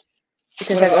Potter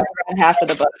because I've read half of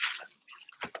the books.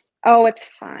 Oh, it's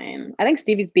fine. I think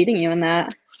Stevie's beating you in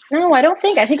that. No, I don't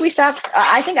think. I think we stopped.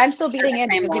 I think I'm still beating in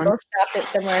Same because we one. both stopped at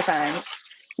similar times.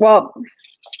 Well,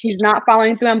 he's not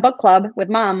following through on book club with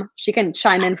mom. She can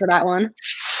chime in for that one.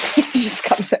 She just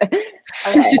comes in.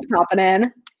 She's popping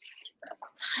in.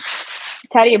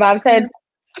 Teddy, mom said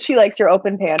she likes your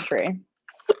open pantry.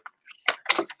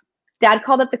 Dad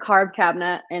called it the carb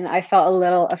cabinet, and I felt a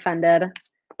little offended,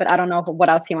 but I don't know what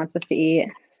else he wants us to eat.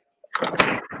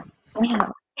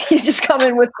 Wow. He's just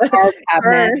coming with the Carb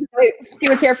cabinet. He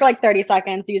was here for like 30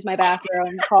 seconds, used my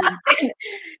bathroom,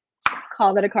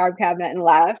 called it a carb cabinet, and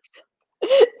left.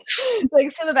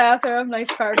 Thanks for the bathroom.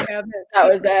 Nice carb cabinet. That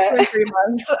was it. For 3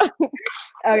 months.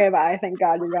 Okay, bye. Thank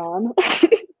God you're gone.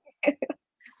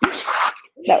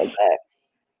 That was it.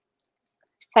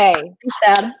 Hey, Thanks,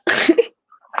 Dad.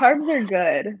 carbs are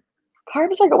good.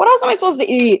 Carbs are good. What else am I supposed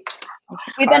to eat?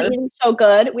 We've been eating so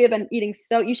good. We have been eating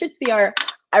so. You should see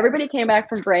everybody came back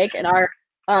from break, and our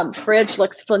fridge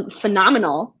looks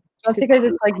phenomenal. That's because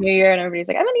it's like New Year and everybody's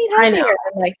like, I'm gonna eat healthier. I know.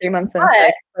 And like 3 months in,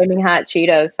 like, flaming hot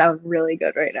Cheetos sound really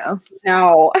good right now.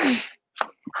 No.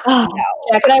 No.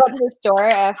 Jack and I went to the store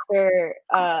after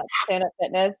Stand Up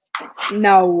Fitness.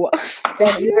 No.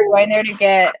 And we were going there to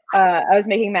get I was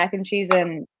making mac and cheese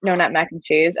and no, not mac and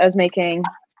cheese. I was making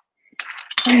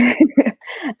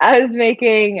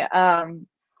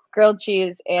grilled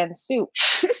cheese and soup.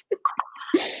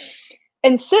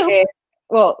 And soup,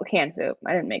 well, canned soup.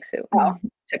 I didn't make soup. Oh.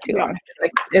 It took too long.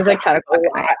 It was like 10 o'clock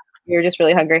at night. We were just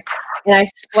really hungry. And I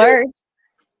splurged.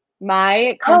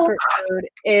 My comfort food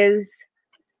is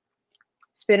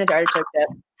spinach artichoke dip.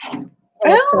 And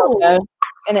it's so good.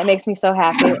 And it makes me so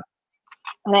happy.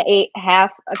 And I ate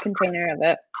half a container of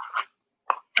it.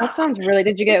 That sounds really. What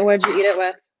did you eat it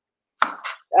with?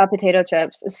 Potato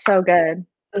chips. It's so good.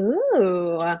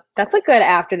 Ooh, that's a good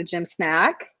after the gym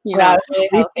snack. You Wow, know, it's really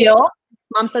healthy. refuel.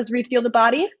 Mom says refuel the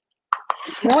body.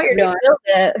 You know what you're doing. Refilled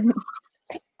it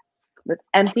with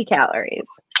empty calories.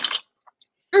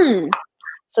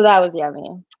 So that was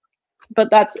yummy. But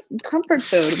that's comfort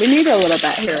food. We need a little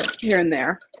bit here and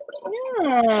there.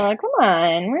 Yeah, come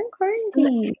on. We're in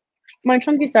quarantine. My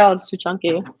chunky salad's too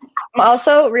chunky. I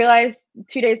also realized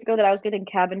 2 days ago that I was getting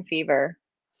cabin fever.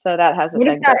 So that has a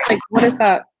What does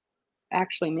that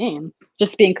actually mean?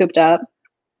 Just being cooped up?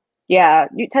 Yeah.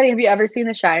 Teddy, have you ever seen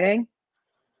The Shining?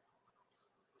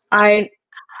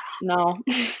 No.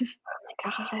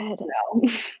 God. No.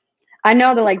 I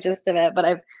know the gist of it, but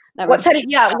I've never. What are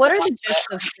the gist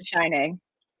of The Shining?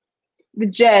 The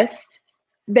gist?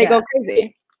 They go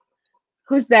crazy.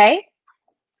 Who's they?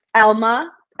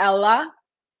 Ella. Elma?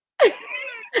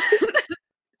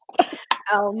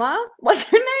 What's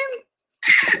her name?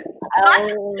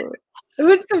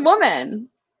 Who's the woman?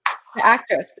 The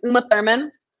actress. Uma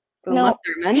Thurman. No.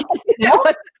 Thurman. No.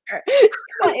 What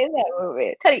is that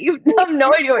movie? Teddy, you have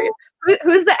no idea.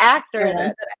 Who's the actor in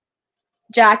it?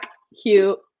 Jack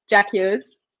Hughes.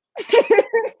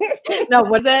 No,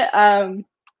 was it?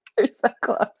 They're so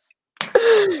close.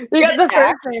 You got the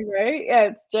first name right? Yeah,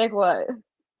 it's Jack what?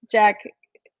 Jack.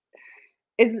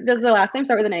 Does the last name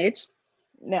start with an H?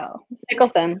 No.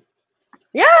 Nicholson.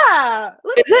 Yeah.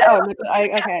 Is it? Oh,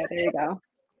 okay. There you go.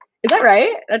 Is that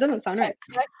right? That doesn't sound right.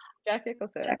 Jack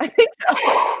Nicholson. I think so.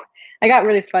 I got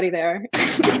really sweaty there.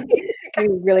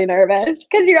 I'm really nervous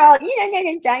because you're all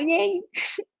dining.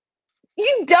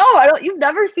 You don't. You've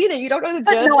never seen it. You don't know the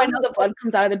gist. No, I know the blood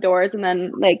comes out of the doors, and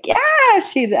then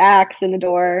she the axe in the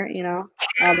door. You know,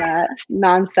 all that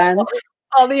nonsense.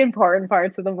 All the important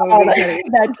parts of the movie.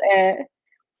 That's it.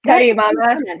 Teddy, mom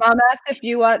asked if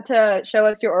you want to show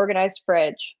us your organized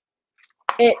fridge.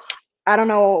 I don't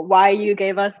know why you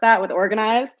gave us that with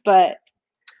organized, but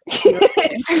you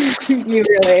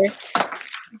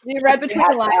read between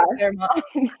the lines there, Mom.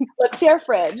 Let's see our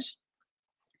fridge.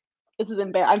 This is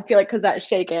embarrassing. I feel like because that's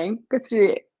shaking. Because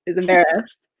she is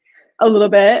embarrassed a little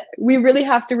bit. We really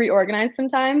have to reorganize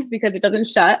sometimes because it doesn't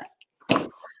shut.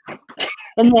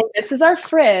 And then this is our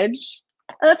fridge.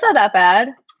 Oh, that's not that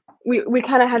bad. We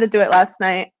kind of had to do it last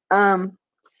night.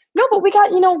 No, but we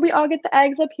got, we all get the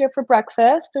eggs up here for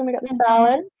breakfast, and we got the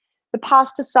salad, the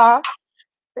pasta sauce.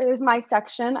 There's my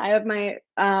section. I have my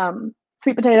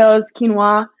sweet potatoes,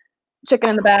 quinoa,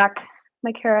 chicken in the back,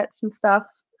 my carrots and stuff.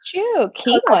 Shoot,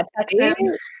 quinoa section.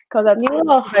 Because that's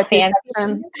my section.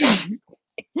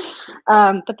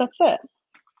 But that's it.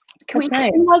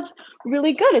 Quinoa's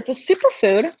really good. It's a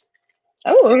superfood.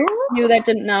 Oh, you that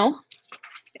didn't know.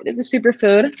 It is a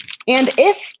superfood. And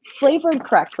if flavored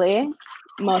correctly,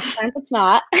 most times it's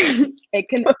not, it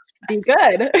can be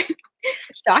good.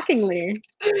 Shockingly.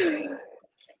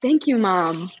 Thank you,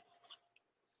 Mom.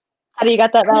 How do you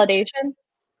got that validation?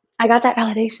 I got that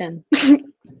validation.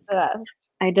 Yes.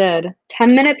 I did.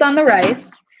 10 minutes on the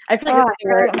rice. I feel like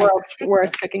it's the world's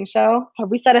worst cooking show. Have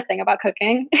we said a thing about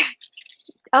cooking?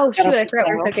 Oh shoot, I forgot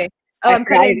we're cooking. Oh, I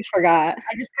forgot.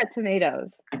 I just cut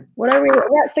tomatoes. What are we?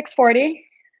 We're at 640.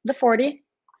 The 40.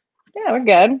 Yeah, we're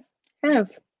good. Kind of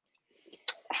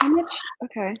How much?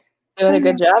 Okay. doing a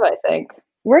good job, I think.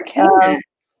 We're killing it.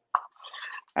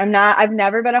 I've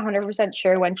never been 100%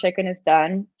 sure when chicken is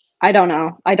done. I don't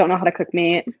know. I don't know how to cook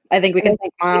meat. I think we can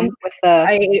thank Mom with the.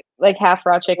 I ate like half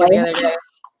raw chicken the other day.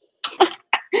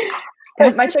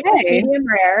 But my chicken's medium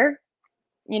rare.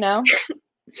 You know,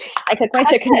 I cook my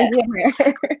chicken medium rare.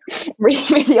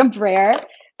 Medium rare.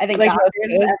 I think like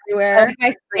everywhere. Like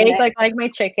my steak, like my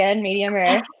chicken, medium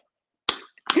rare.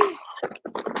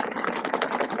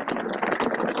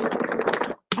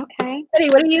 Okay. Eddie,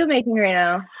 what are you making right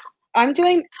now? I'm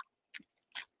doing.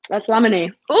 That's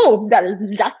lemony. Oh, that is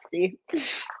dusty.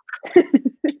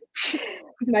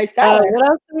 My salad. What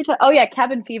else did we talk? Oh yeah,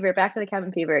 cabin fever. Back to the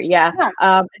cabin fever. Yeah.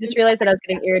 I just realized that I was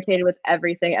getting irritated with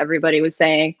everything everybody was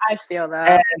saying. I feel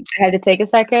that. And I had to take a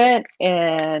second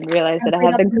and realize that I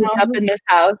have been cooped up in this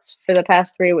house for the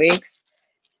past 3 weeks.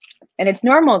 And it's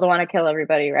normal to want to kill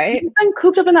everybody, right? You've been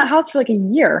cooped up in that house for like a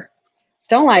year.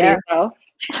 Don't lie to yourself.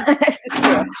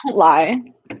 Don't lie.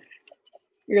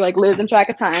 You're like losing track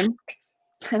of time.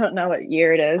 I don't know what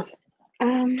year it is.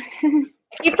 I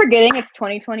keep forgetting it's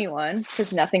 2021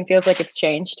 because nothing feels like it's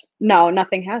changed. No,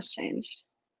 nothing has changed.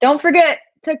 Don't forget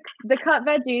to the cut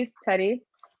veggies, Teddy.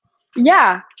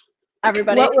 Yeah.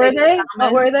 Everybody. What were they?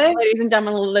 What were they? Ladies and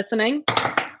gentlemen listening.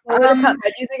 What were the cut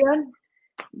veggies again?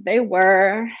 They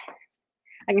were.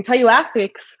 I can tell you last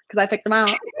week's because I picked them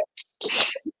out.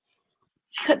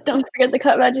 Don't forget the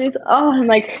cut veggies. Oh, I'm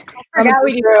like, I forgot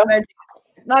we do cut veggies.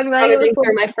 Not rummaging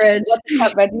through my fridge. What the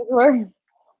cut veggies were.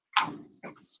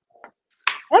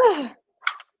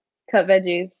 Cut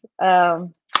veggies.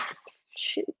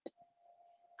 Shoot.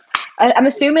 I'm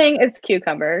assuming it's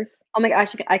cucumbers. Oh my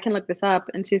gosh, I can look this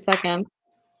up in 2 seconds.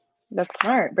 That's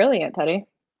smart. Brilliant, Teddy.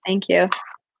 Thank you.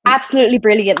 Absolutely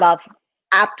brilliant, love.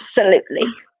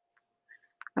 Absolutely.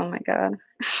 Oh my god.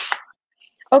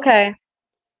 Okay.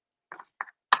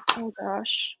 Oh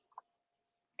gosh.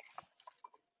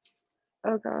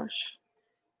 Oh gosh.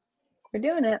 We're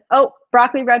doing it. Oh,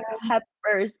 broccoli, red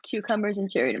peppers, cucumbers,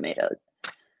 and cherry tomatoes.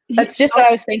 That's just what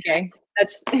I was thinking.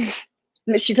 That's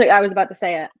I was about to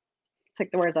say it.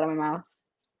 Took the words out of my mouth.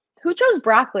 Who chose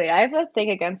broccoli? I have a thing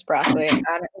against broccoli.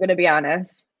 I'm gonna be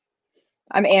honest.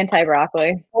 I'm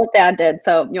anti-broccoli. Well, Dad did,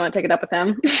 so you want to take it up with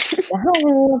him? No,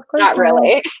 of course not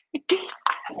really.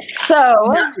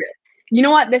 So, you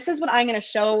know what? This is what I'm gonna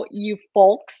show you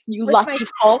folks. You lucky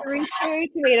folks. 3 cherry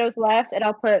tomatoes left, and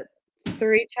I'll put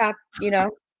 3 chopped. You know,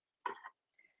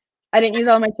 I didn't use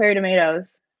all my cherry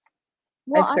tomatoes.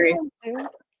 Well, I have 3.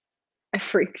 I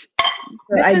freaked.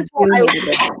 So this is what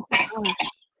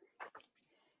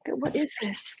is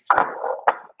this?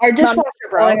 Our dishwasher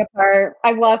falling apart.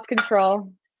 I've lost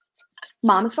control.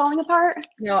 Mom's falling apart?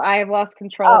 No, I have lost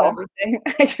control of everything.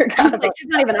 I forgot about she's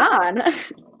not even on.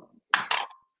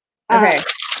 Okay.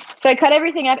 So I cut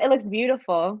everything up. It looks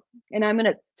beautiful. And I'm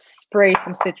gonna spray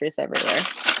some citrus everywhere.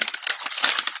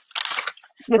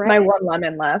 With my 1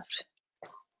 lemon left.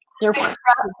 Your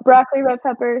broccoli, red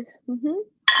peppers.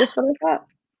 Just what I thought.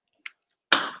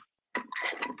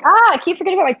 I keep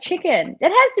forgetting about my chicken. It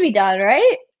has to be done,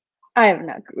 right? I have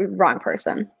no wrong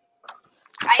person.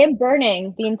 I am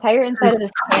burning the entire inside of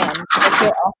this pan. I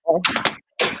feel awful.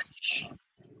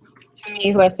 To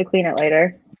me, who has to clean it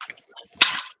later.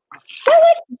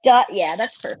 Yeah,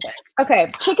 that's perfect. Okay,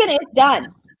 chicken is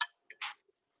done.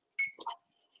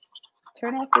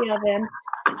 Turn off the oven.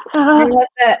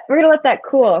 We're gonna let that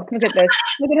cool. Look at this.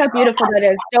 Look at how beautiful that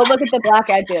is. Don't look at the black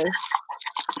edges.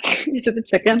 Is it the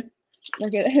chicken?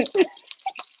 Look at it.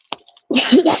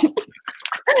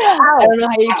 I don't know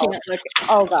how you can't look.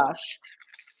 Oh gosh.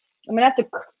 I'm gonna have to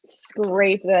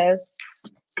scrape this.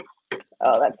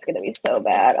 Oh, that's gonna be so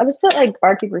bad. I'll just put like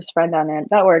barkeeper's friend on it.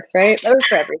 That works, right? That works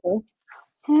for everything.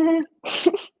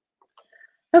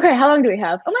 Okay, how long do we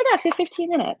have? Oh my gosh, we have 15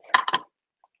 minutes.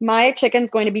 My chicken's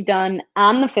going to be done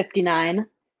on the 59.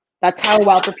 That's how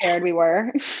well prepared we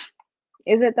were.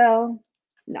 Is it though?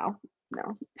 No.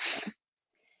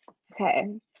 Okay.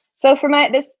 So for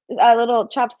this little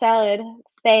chopped salad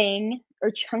thing,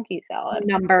 or chunky salad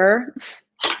number,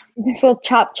 this little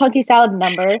chunky salad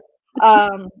number,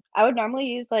 I would normally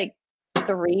use like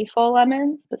 3 full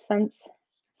lemons, but since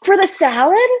for the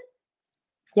salad,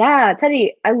 yeah,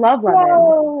 Teddy, I love lemon.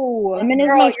 Whoa, lemon is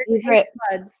my favorite.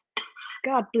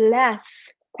 God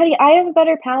bless. Teddy, I have a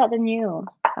better palate than you,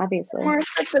 obviously. More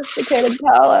sophisticated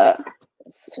palate.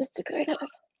 Sophisticated.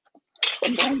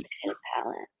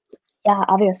 Palette. Yeah,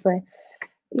 obviously.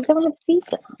 These don't have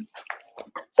seeds in them.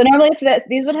 So normally if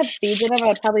these would have seeds in them,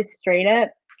 I'd probably strain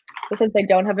it. But since I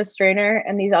don't have a strainer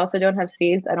and these also don't have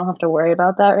seeds, I don't have to worry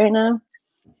about that right now.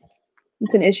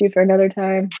 It's an issue for another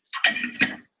time.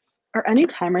 Are any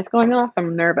timers going off?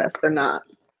 I'm nervous. They're not.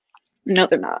 No,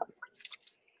 they're not.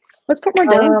 Let's put more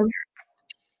dill.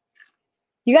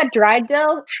 You got dried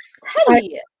dill?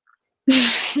 Teddy!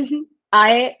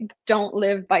 I don't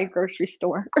live by a grocery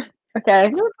store. Okay.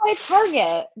 You live by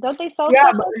Target. Don't they sell Yeah,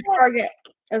 stuff but like that? Target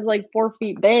is like 4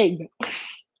 feet big.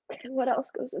 Okay, what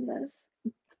else goes in this?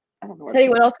 I don't know. Teddy,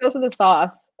 what else goes in the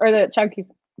sauce? Or the chunky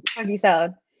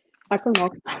salad? I can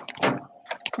look. I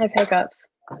have hiccups.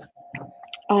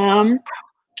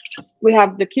 We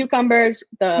have the cucumbers,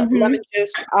 the lemon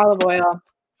juice, olive oil,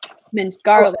 minced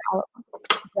garlic,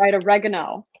 dried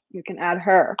oregano. You can add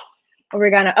her.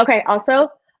 Oregano. Okay, also,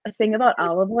 a thing about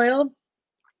olive oil.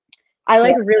 I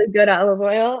like really good olive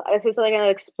oil. I feel like I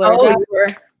explode.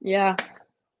 Yeah.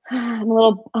 I'm a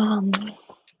little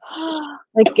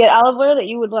like get olive oil that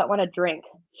you would want to drink.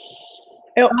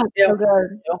 Ew. It's so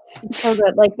good. It's so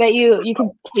good. Like that you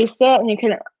can taste it and you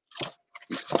can.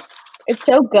 It's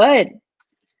so good.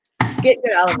 Get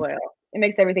good olive oil. It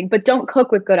makes everything. But don't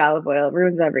cook with good olive oil. It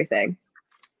ruins everything.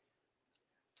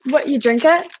 What, you drink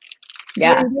it?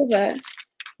 Yeah. What do you do with it?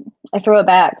 I throw it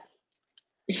back.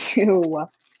 Ew.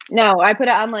 No, I put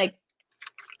it on like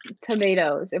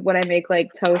tomatoes. When I make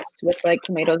like toast with like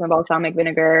tomatoes and balsamic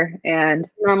vinegar and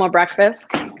Normal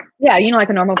breakfast. yeah, you know, like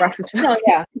a normal breakfast. Oh,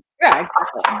 yeah. Yeah,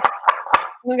 exactly.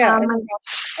 Oh my God.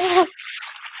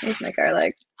 Here's my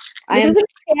garlic. This This isn't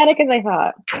as chaotic as I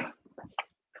thought.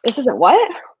 This isn't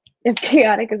what? As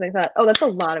chaotic as I thought. Oh, that's a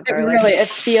lot of garlic. It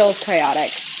feels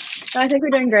chaotic. I think we're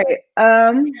doing great.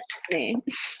 It's just me.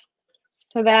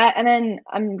 So that, and then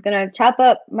I'm gonna chop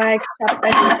up my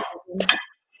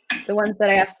the ones that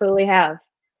I absolutely have,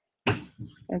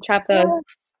 and chop those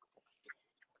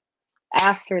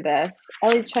after this.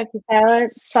 Ellie's chunky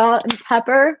salad, salt and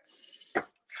pepper,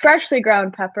 freshly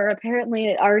ground pepper.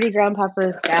 Apparently, already ground pepper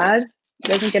is bad. It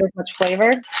doesn't get as much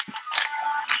flavor.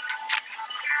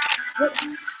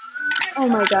 Oh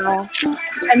my gosh!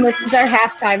 And this is our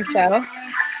halftime show.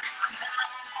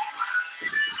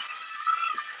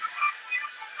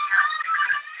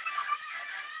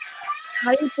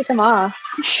 How do you take them off?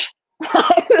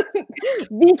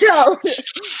 Veto.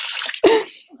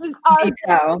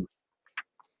 Veto.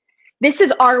 This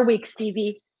is our week,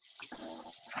 Stevie.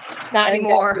 Not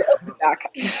anymore.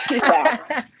 Back.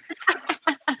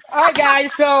 All right,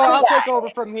 guys. So I'll take over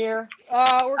from here.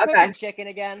 We're Okay. cooking chicken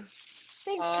again.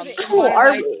 You Ooh, want a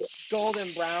are nice we?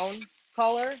 golden brown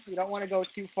color. You don't want to go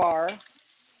too far,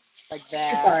 like Too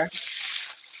that. far.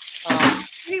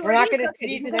 We're not going to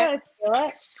season it.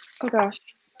 Oh gosh.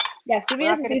 Yeah, Stevie We're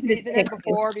not doesn't going to season it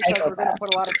before because we're going to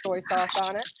put a lot of soy sauce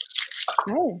on it.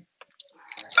 Oh.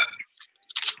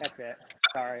 That's it.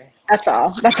 Sorry. That's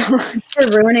all. That's all.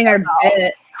 We're ruining our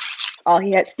bit. All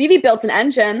he had. Stevie built an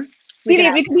engine. Stevie,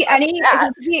 if you could be any, that. if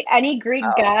you could be any Greek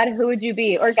god, who would you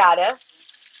be, or goddess?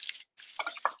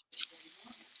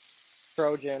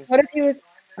 Trojan. What if he was?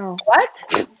 Oh, what?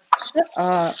 Shut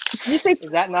up. Did you say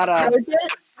Is that not a Trojan?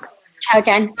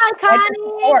 Again.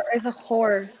 Is a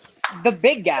horse. the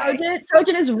big guy?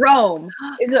 Trojan is Rome.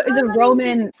 Is a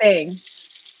Roman thing.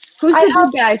 Who's the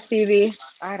good guy, Stevie?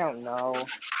 I don't know. I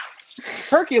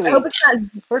Hercules. hope it's not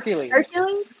Hercules.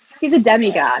 Hercules. He's a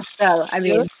demigod. So I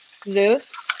mean,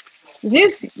 Zeus.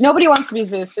 Zeus. Nobody wants to be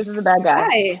Zeus. Zeus is a bad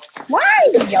guy. Why?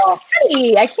 Y'all,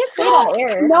 hey, I can't say that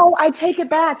air. No, I take it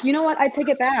back. You know what? I take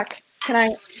it back. Can I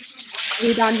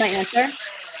read on my answer?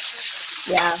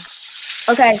 Yeah.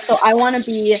 Okay, so I want to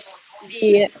be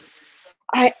the.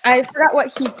 I forgot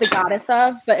what he's the goddess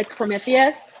of, but it's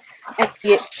Prometheus, and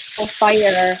he will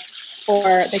fire for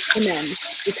the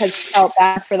humans because he felt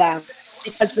bad for them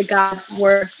because the gods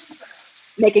were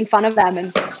making fun of them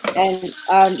and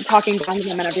talking down to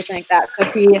them and everything like that. So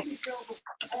he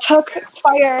took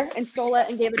fire and stole it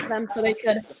and gave it to them so they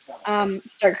could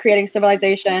start creating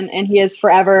civilization. And he is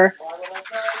forever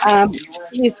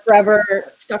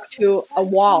stuck to a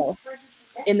wall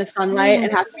in the sunlight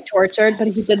and has to be tortured. But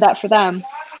he did that for them.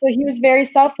 So he was very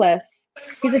selfless.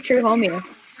 He's a true homie.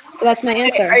 So that's my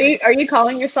answer. Are you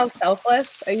calling yourself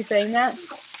selfless? Are you saying that?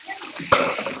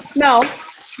 No,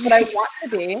 but I want to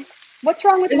be. What's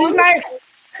wrong with This is one? my.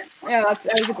 Yeah,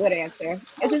 that was a good answer.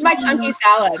 This is my chunky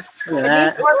salad. Look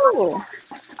at that. Ooh.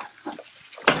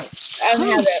 I don't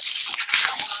have it.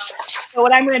 So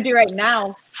what I'm gonna do right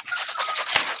now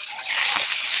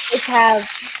is have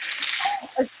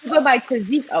a scoop of my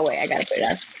tzatziki. Oh wait, I gotta put it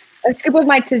on. A scoop of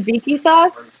my tzatziki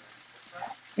sauce.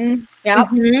 Yeah.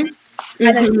 Mm-hmm.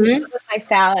 And then with my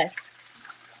salad.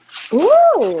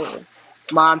 Ooh.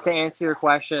 Mom, to answer your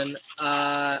question,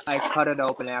 I cut it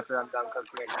open after I'm done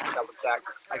cooking it just to double check.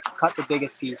 I cut the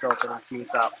biggest piece open and see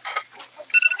what's up.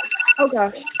 Oh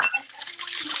gosh.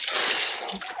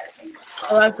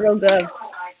 Oh, that's real good.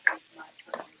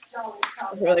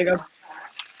 That's really good.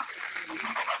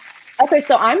 Okay,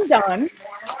 so I'm done.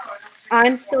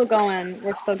 I'm still going.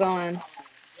 We're still going.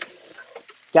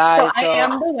 Guys, So I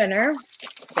am the winner.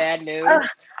 bad news.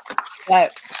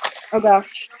 But oh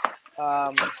gosh.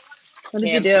 What did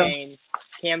you do?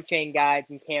 Cam chain guides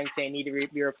and cam chain need to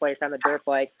be replaced on the dirt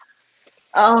bike.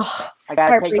 Oh, I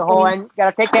gotta take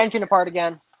gotta take the engine apart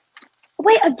again.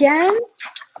 Wait, again?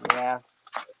 Yeah.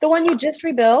 the one you just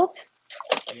rebuilt?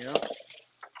 Yeah.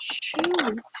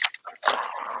 Shoot.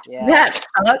 Yeah. That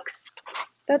sucks.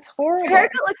 That's horrible. Your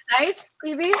haircut looks nice,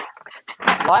 Phoebe.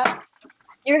 What?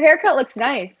 Your haircut looks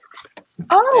nice.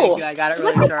 Oh, Thank you. I got it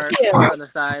really sharp on the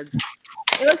sides.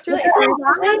 It looks really. That's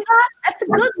a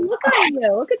good look on you.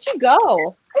 Look at you go.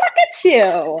 look at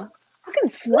you. Looking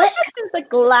slick. The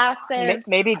glasses.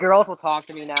 Maybe girls will talk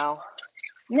to me now.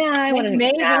 No, I wouldn't.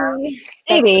 Maybe.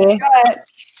 Maybe.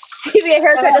 Phoebe, a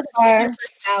haircut doesn't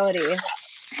personality.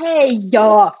 Hey,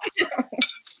 yo.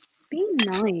 Be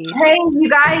nice. Hey, you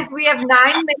guys, we have 9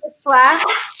 minutes left.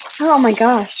 Oh my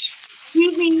gosh.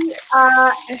 Stevie,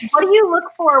 what do you look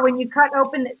for when you cut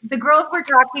open? The girls were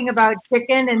talking about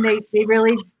chicken and they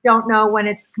really don't know when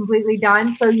it's completely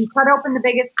done. So you cut open the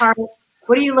biggest part.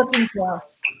 What are you looking for?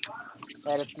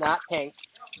 That it's not pink.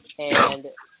 And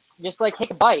just like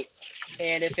take a bite.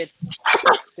 And if it's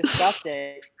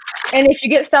disgusting. And if you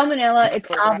get salmonella, it's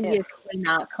obviously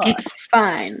not cooked. It's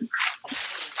fine.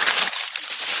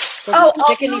 So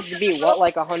chicken needs to be what,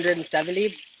 like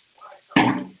 170?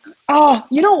 Oh,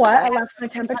 you know what? I left my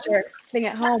temperature thing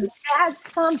at home. Add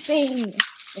something.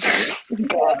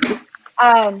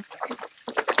 For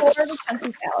the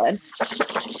chunky salad,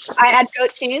 I add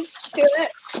goat cheese to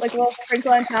it, like a little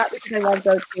sprinkle on top because I love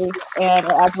goat cheese, and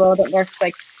it adds a little bit more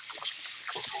like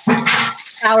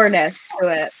sourness to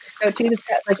it. Goat cheese is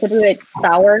like typically like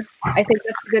sour. I think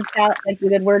that's a good a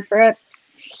good word for it.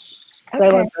 So I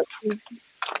love goat cheese.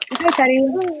 Okay, Teddy.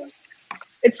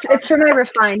 It's for my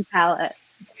refined palate.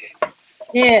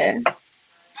 Yeah.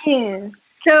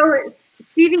 So,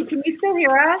 Stevie, can you still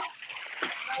hear us?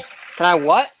 Can I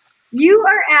what? You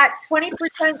are at 20%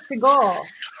 to goal.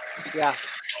 Yeah.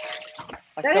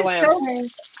 That is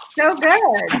so good. Okay,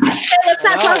 let's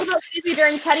not talk about Stevie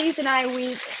during Teddy's and I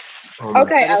week.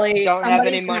 Okay, Ellie. I don't have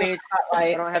any money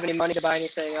to buy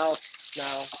anything else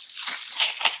now.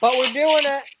 But we're doing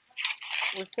it.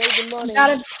 We're saving money.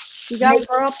 You gotta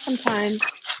grow up sometime.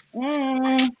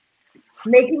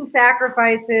 Making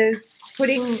sacrifices,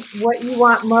 putting what you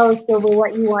want most over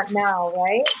what you want now,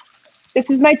 right? This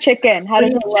is my chicken. How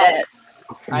does it look?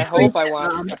 I hope I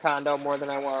want a condo more than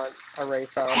I want a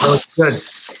race car. Looks good.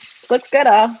 Looks good,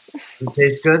 It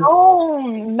tastes good. Oh,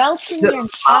 melting in your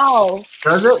mouth.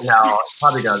 Does it? No, it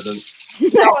probably doesn't.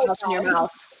 Melts in your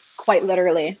mouth. Quite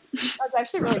literally. That's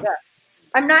actually really good.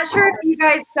 I'm not sure if you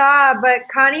guys saw, but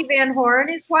Connie Van Horn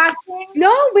is watching.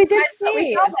 No, we did We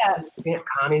see. saw that. Aunt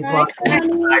Connie's watching. I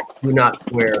do not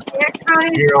swear. Yeah,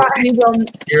 Connie's Zero. watching.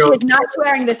 She is not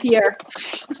swearing this year.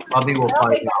 Bubby will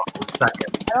find out in a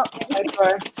second. I don't think I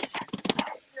swear.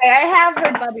 I have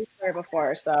heard Bubby swear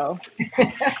before, so.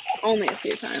 Only a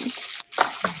few times.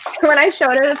 When I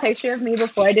showed her the picture of me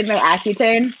before I did my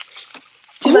Accutane,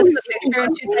 she looks at the picture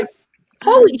and she's like,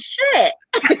 holy shit!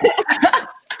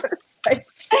 It's like,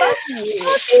 fuck you.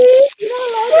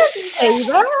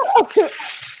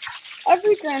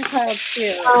 Every grandchild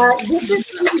too. This is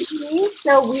PG,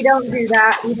 so we don't do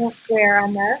that. We don't swear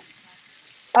on this.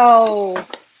 Oh.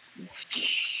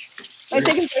 My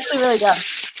chicken's actually really good.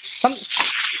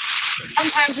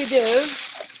 Sometimes we do.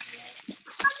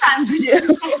 Sometimes we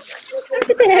do.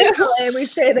 And we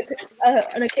say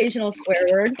an occasional swear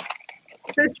word.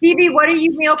 So, Stevie, what are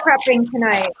you meal prepping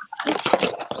tonight?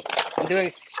 I'm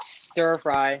doing stir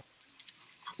fry.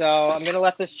 So I'm going to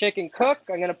let this chicken cook.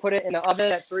 I'm going to put it in the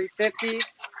oven at 350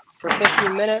 for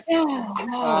 15 minutes.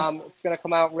 It's going to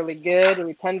come out really good,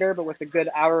 really tender, but with a good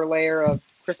outer layer of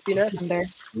crispiness.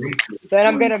 Then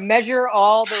I'm going to measure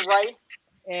all the rice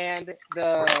and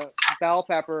the bell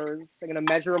peppers. I'm going to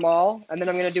measure them all, and then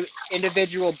I'm going to do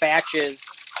individual batches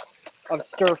of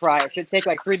stir fry. It should take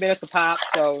like 3 minutes to pop,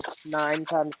 so 9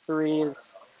 times 3 is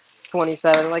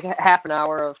 27, like half an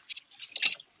hour of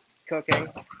cooking.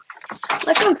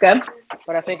 That sounds good.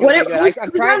 But I think Who's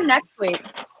I'm on next week?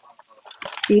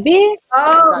 Stevie?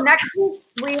 Oh, next week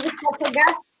we have a special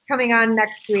guest coming on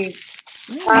next week.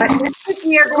 Next week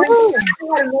we are going to learn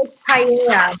how to make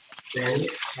paella.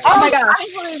 Oh my gosh.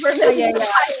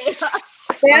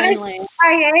 Spanish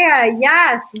paella,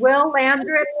 yes. Will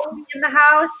Landreth will be in the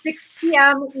house, 6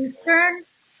 p.m. Eastern.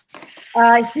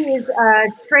 He is a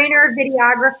trainer,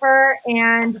 videographer,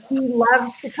 and he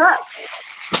loves to cook.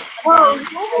 Oh,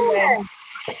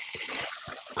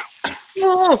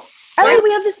 Oh, Ellie,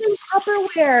 we have the same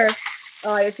Tupperware.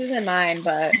 Oh, this isn't mine,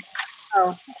 but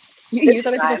you use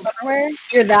other people's Tupperware?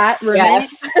 You're that roommate?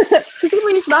 People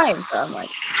use mine, so I'm like.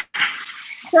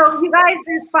 So you guys,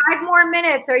 there's 5 more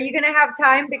minutes. Are you gonna have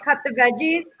time to cut the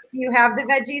veggies? Do you have the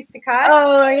veggies to cut?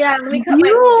 Oh yeah, let me cut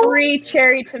my 3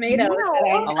 cherry tomatoes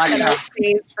that Alexa,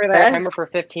 saved for set a this. timer for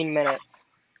 15 minutes.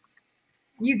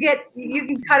 You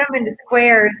can cut them into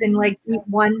squares and like eat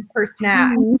one per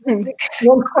snack. Next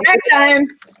time,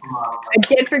 I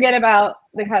did forget about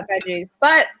the cut veggies,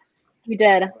 but You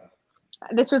did.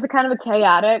 this was a kind of a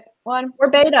chaotic one. We're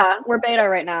beta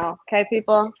right now. Okay,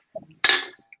 people?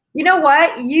 You know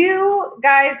what? You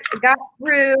guys got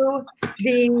through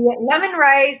the lemon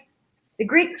rice, the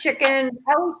Greek chicken,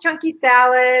 Ellie's chunky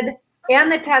salad,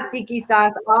 and the tzatziki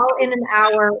sauce all in an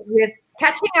hour with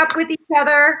catching up with each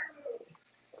other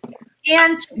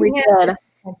and We chicken did.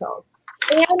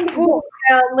 and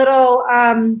a little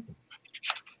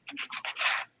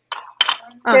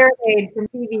serenade from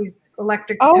Stevie's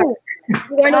electric guitar.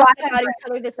 We learned a lot about each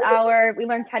other this hour. We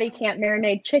learned Teddy can't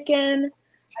marinate chicken.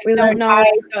 We learned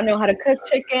I don't know how to cook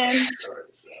chicken.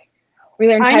 We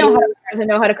learned Teddy doesn't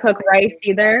know how to cook rice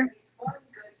either.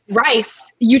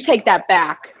 Rice. You take that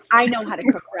back. I know how to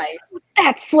cook rice.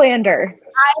 That's slander.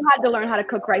 I had to learn how to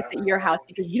cook rice at your house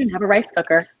because you didn't have a rice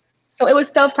cooker. So it was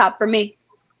stovetop for me.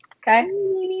 Okay?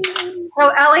 So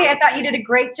Ellie, I thought you did a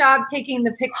great job taking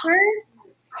the pictures.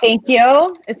 Thank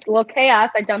you. It's a little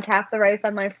chaos. I dumped half the rice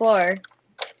on my floor.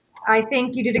 I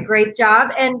think you did a great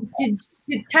job. And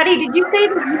Teddy, did you say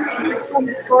that you need some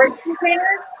storage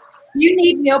containers? You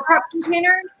need meal prep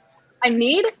containers? I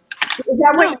need? Is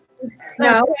that what you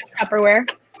No? Tupperware.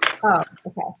 Oh,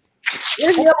 okay.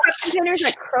 There's meal prep containers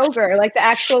at Kroger, like the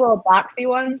actual little boxy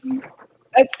ones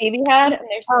that Stevie had. And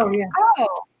there's yeah.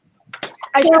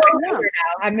 I should remember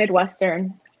now. I'm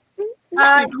Midwestern. You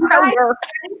guys,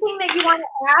 anything that you want to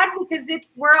add? Because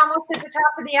we're almost at the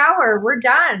top of the hour. We're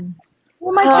done.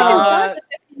 Well, my chicken's done.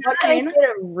 I'm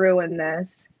gonna ruin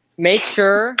this. Make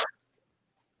sure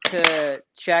to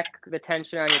check the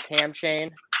tension on your cam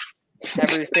chain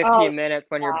every 15 minutes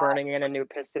when you're burning in a new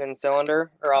piston and cylinder,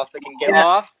 or else it can get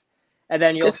off, and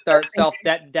then you'll start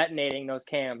self-detonating those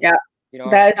cams. Yeah, you know.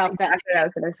 That's exactly what I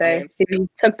was gonna say. Stevie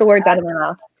took the words out of my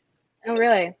mouth. Oh,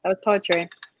 really? That was poetry.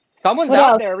 Someone's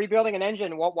out there rebuilding an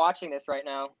engine while watching this right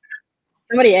now.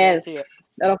 Somebody is.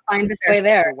 That'll find its way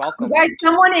there. You're welcome. You guys,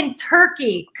 someone in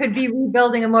Turkey could be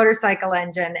rebuilding a motorcycle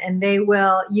engine, and you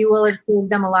will have saved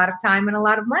them a lot of time and a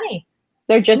lot of money.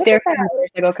 They're just here for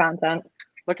motorcycle content.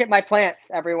 Look at my plants,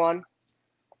 everyone.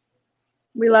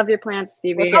 We love your plants,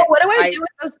 Stevie. Oh, what do I do with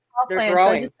those tall plants?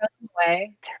 Growing. I just throw them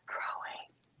away.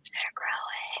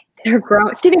 They're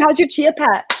growing. Stevie, how's your chia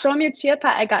pet? Show them your chia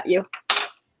pet. I got you.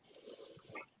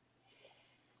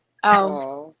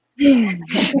 Oh.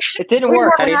 It didn't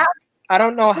work. I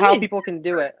don't know how people can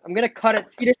do it. I'm gonna cut it.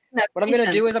 What I'm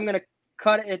gonna do is I'm gonna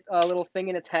cut it a little thing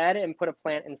in its head and put a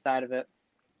plant inside of it.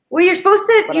 Well, you're supposed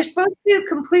to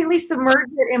completely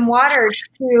submerge it in water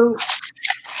to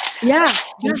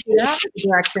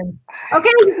direction. Okay,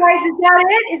 you guys, is that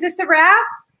it? Is this a wrap?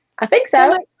 I think so.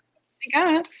 I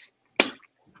guess.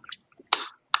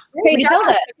 Hey, you build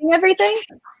it. Everything?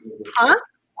 Huh?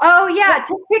 Oh yeah,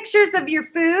 take pictures of your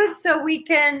food so we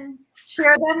can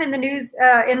share them in the news,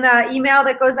 in the email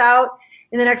that goes out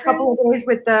in the next couple of days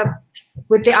with the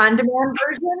on-demand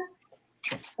version.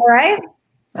 All right.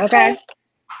 Okay.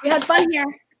 We had fun here.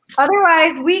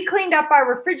 Otherwise, we cleaned up our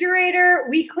refrigerator.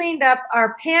 We cleaned up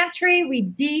our pantry. We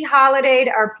de-holidayed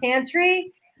our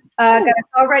pantry. Got us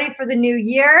all ready for the new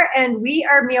year, and we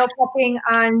are meal prepping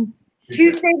on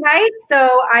Tuesday night,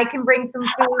 so I can bring some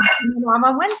food to Mom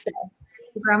on Wednesday.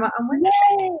 Grandma on Wednesday.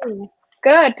 Yay.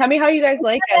 Good. Tell me how you guys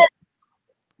like it.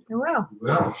 I will.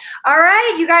 All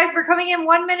right, you guys, we're coming in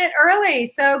 1 minute early.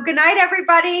 So good night,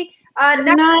 everybody.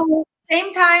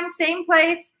 Same time, same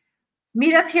place.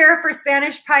 Meet us here for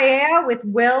Spanish Paella with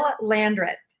Will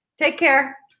Landreth. Take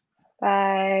care.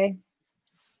 Bye.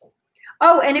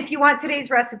 Oh, and if you want today's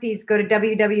recipes, go to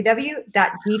www.dfam.life.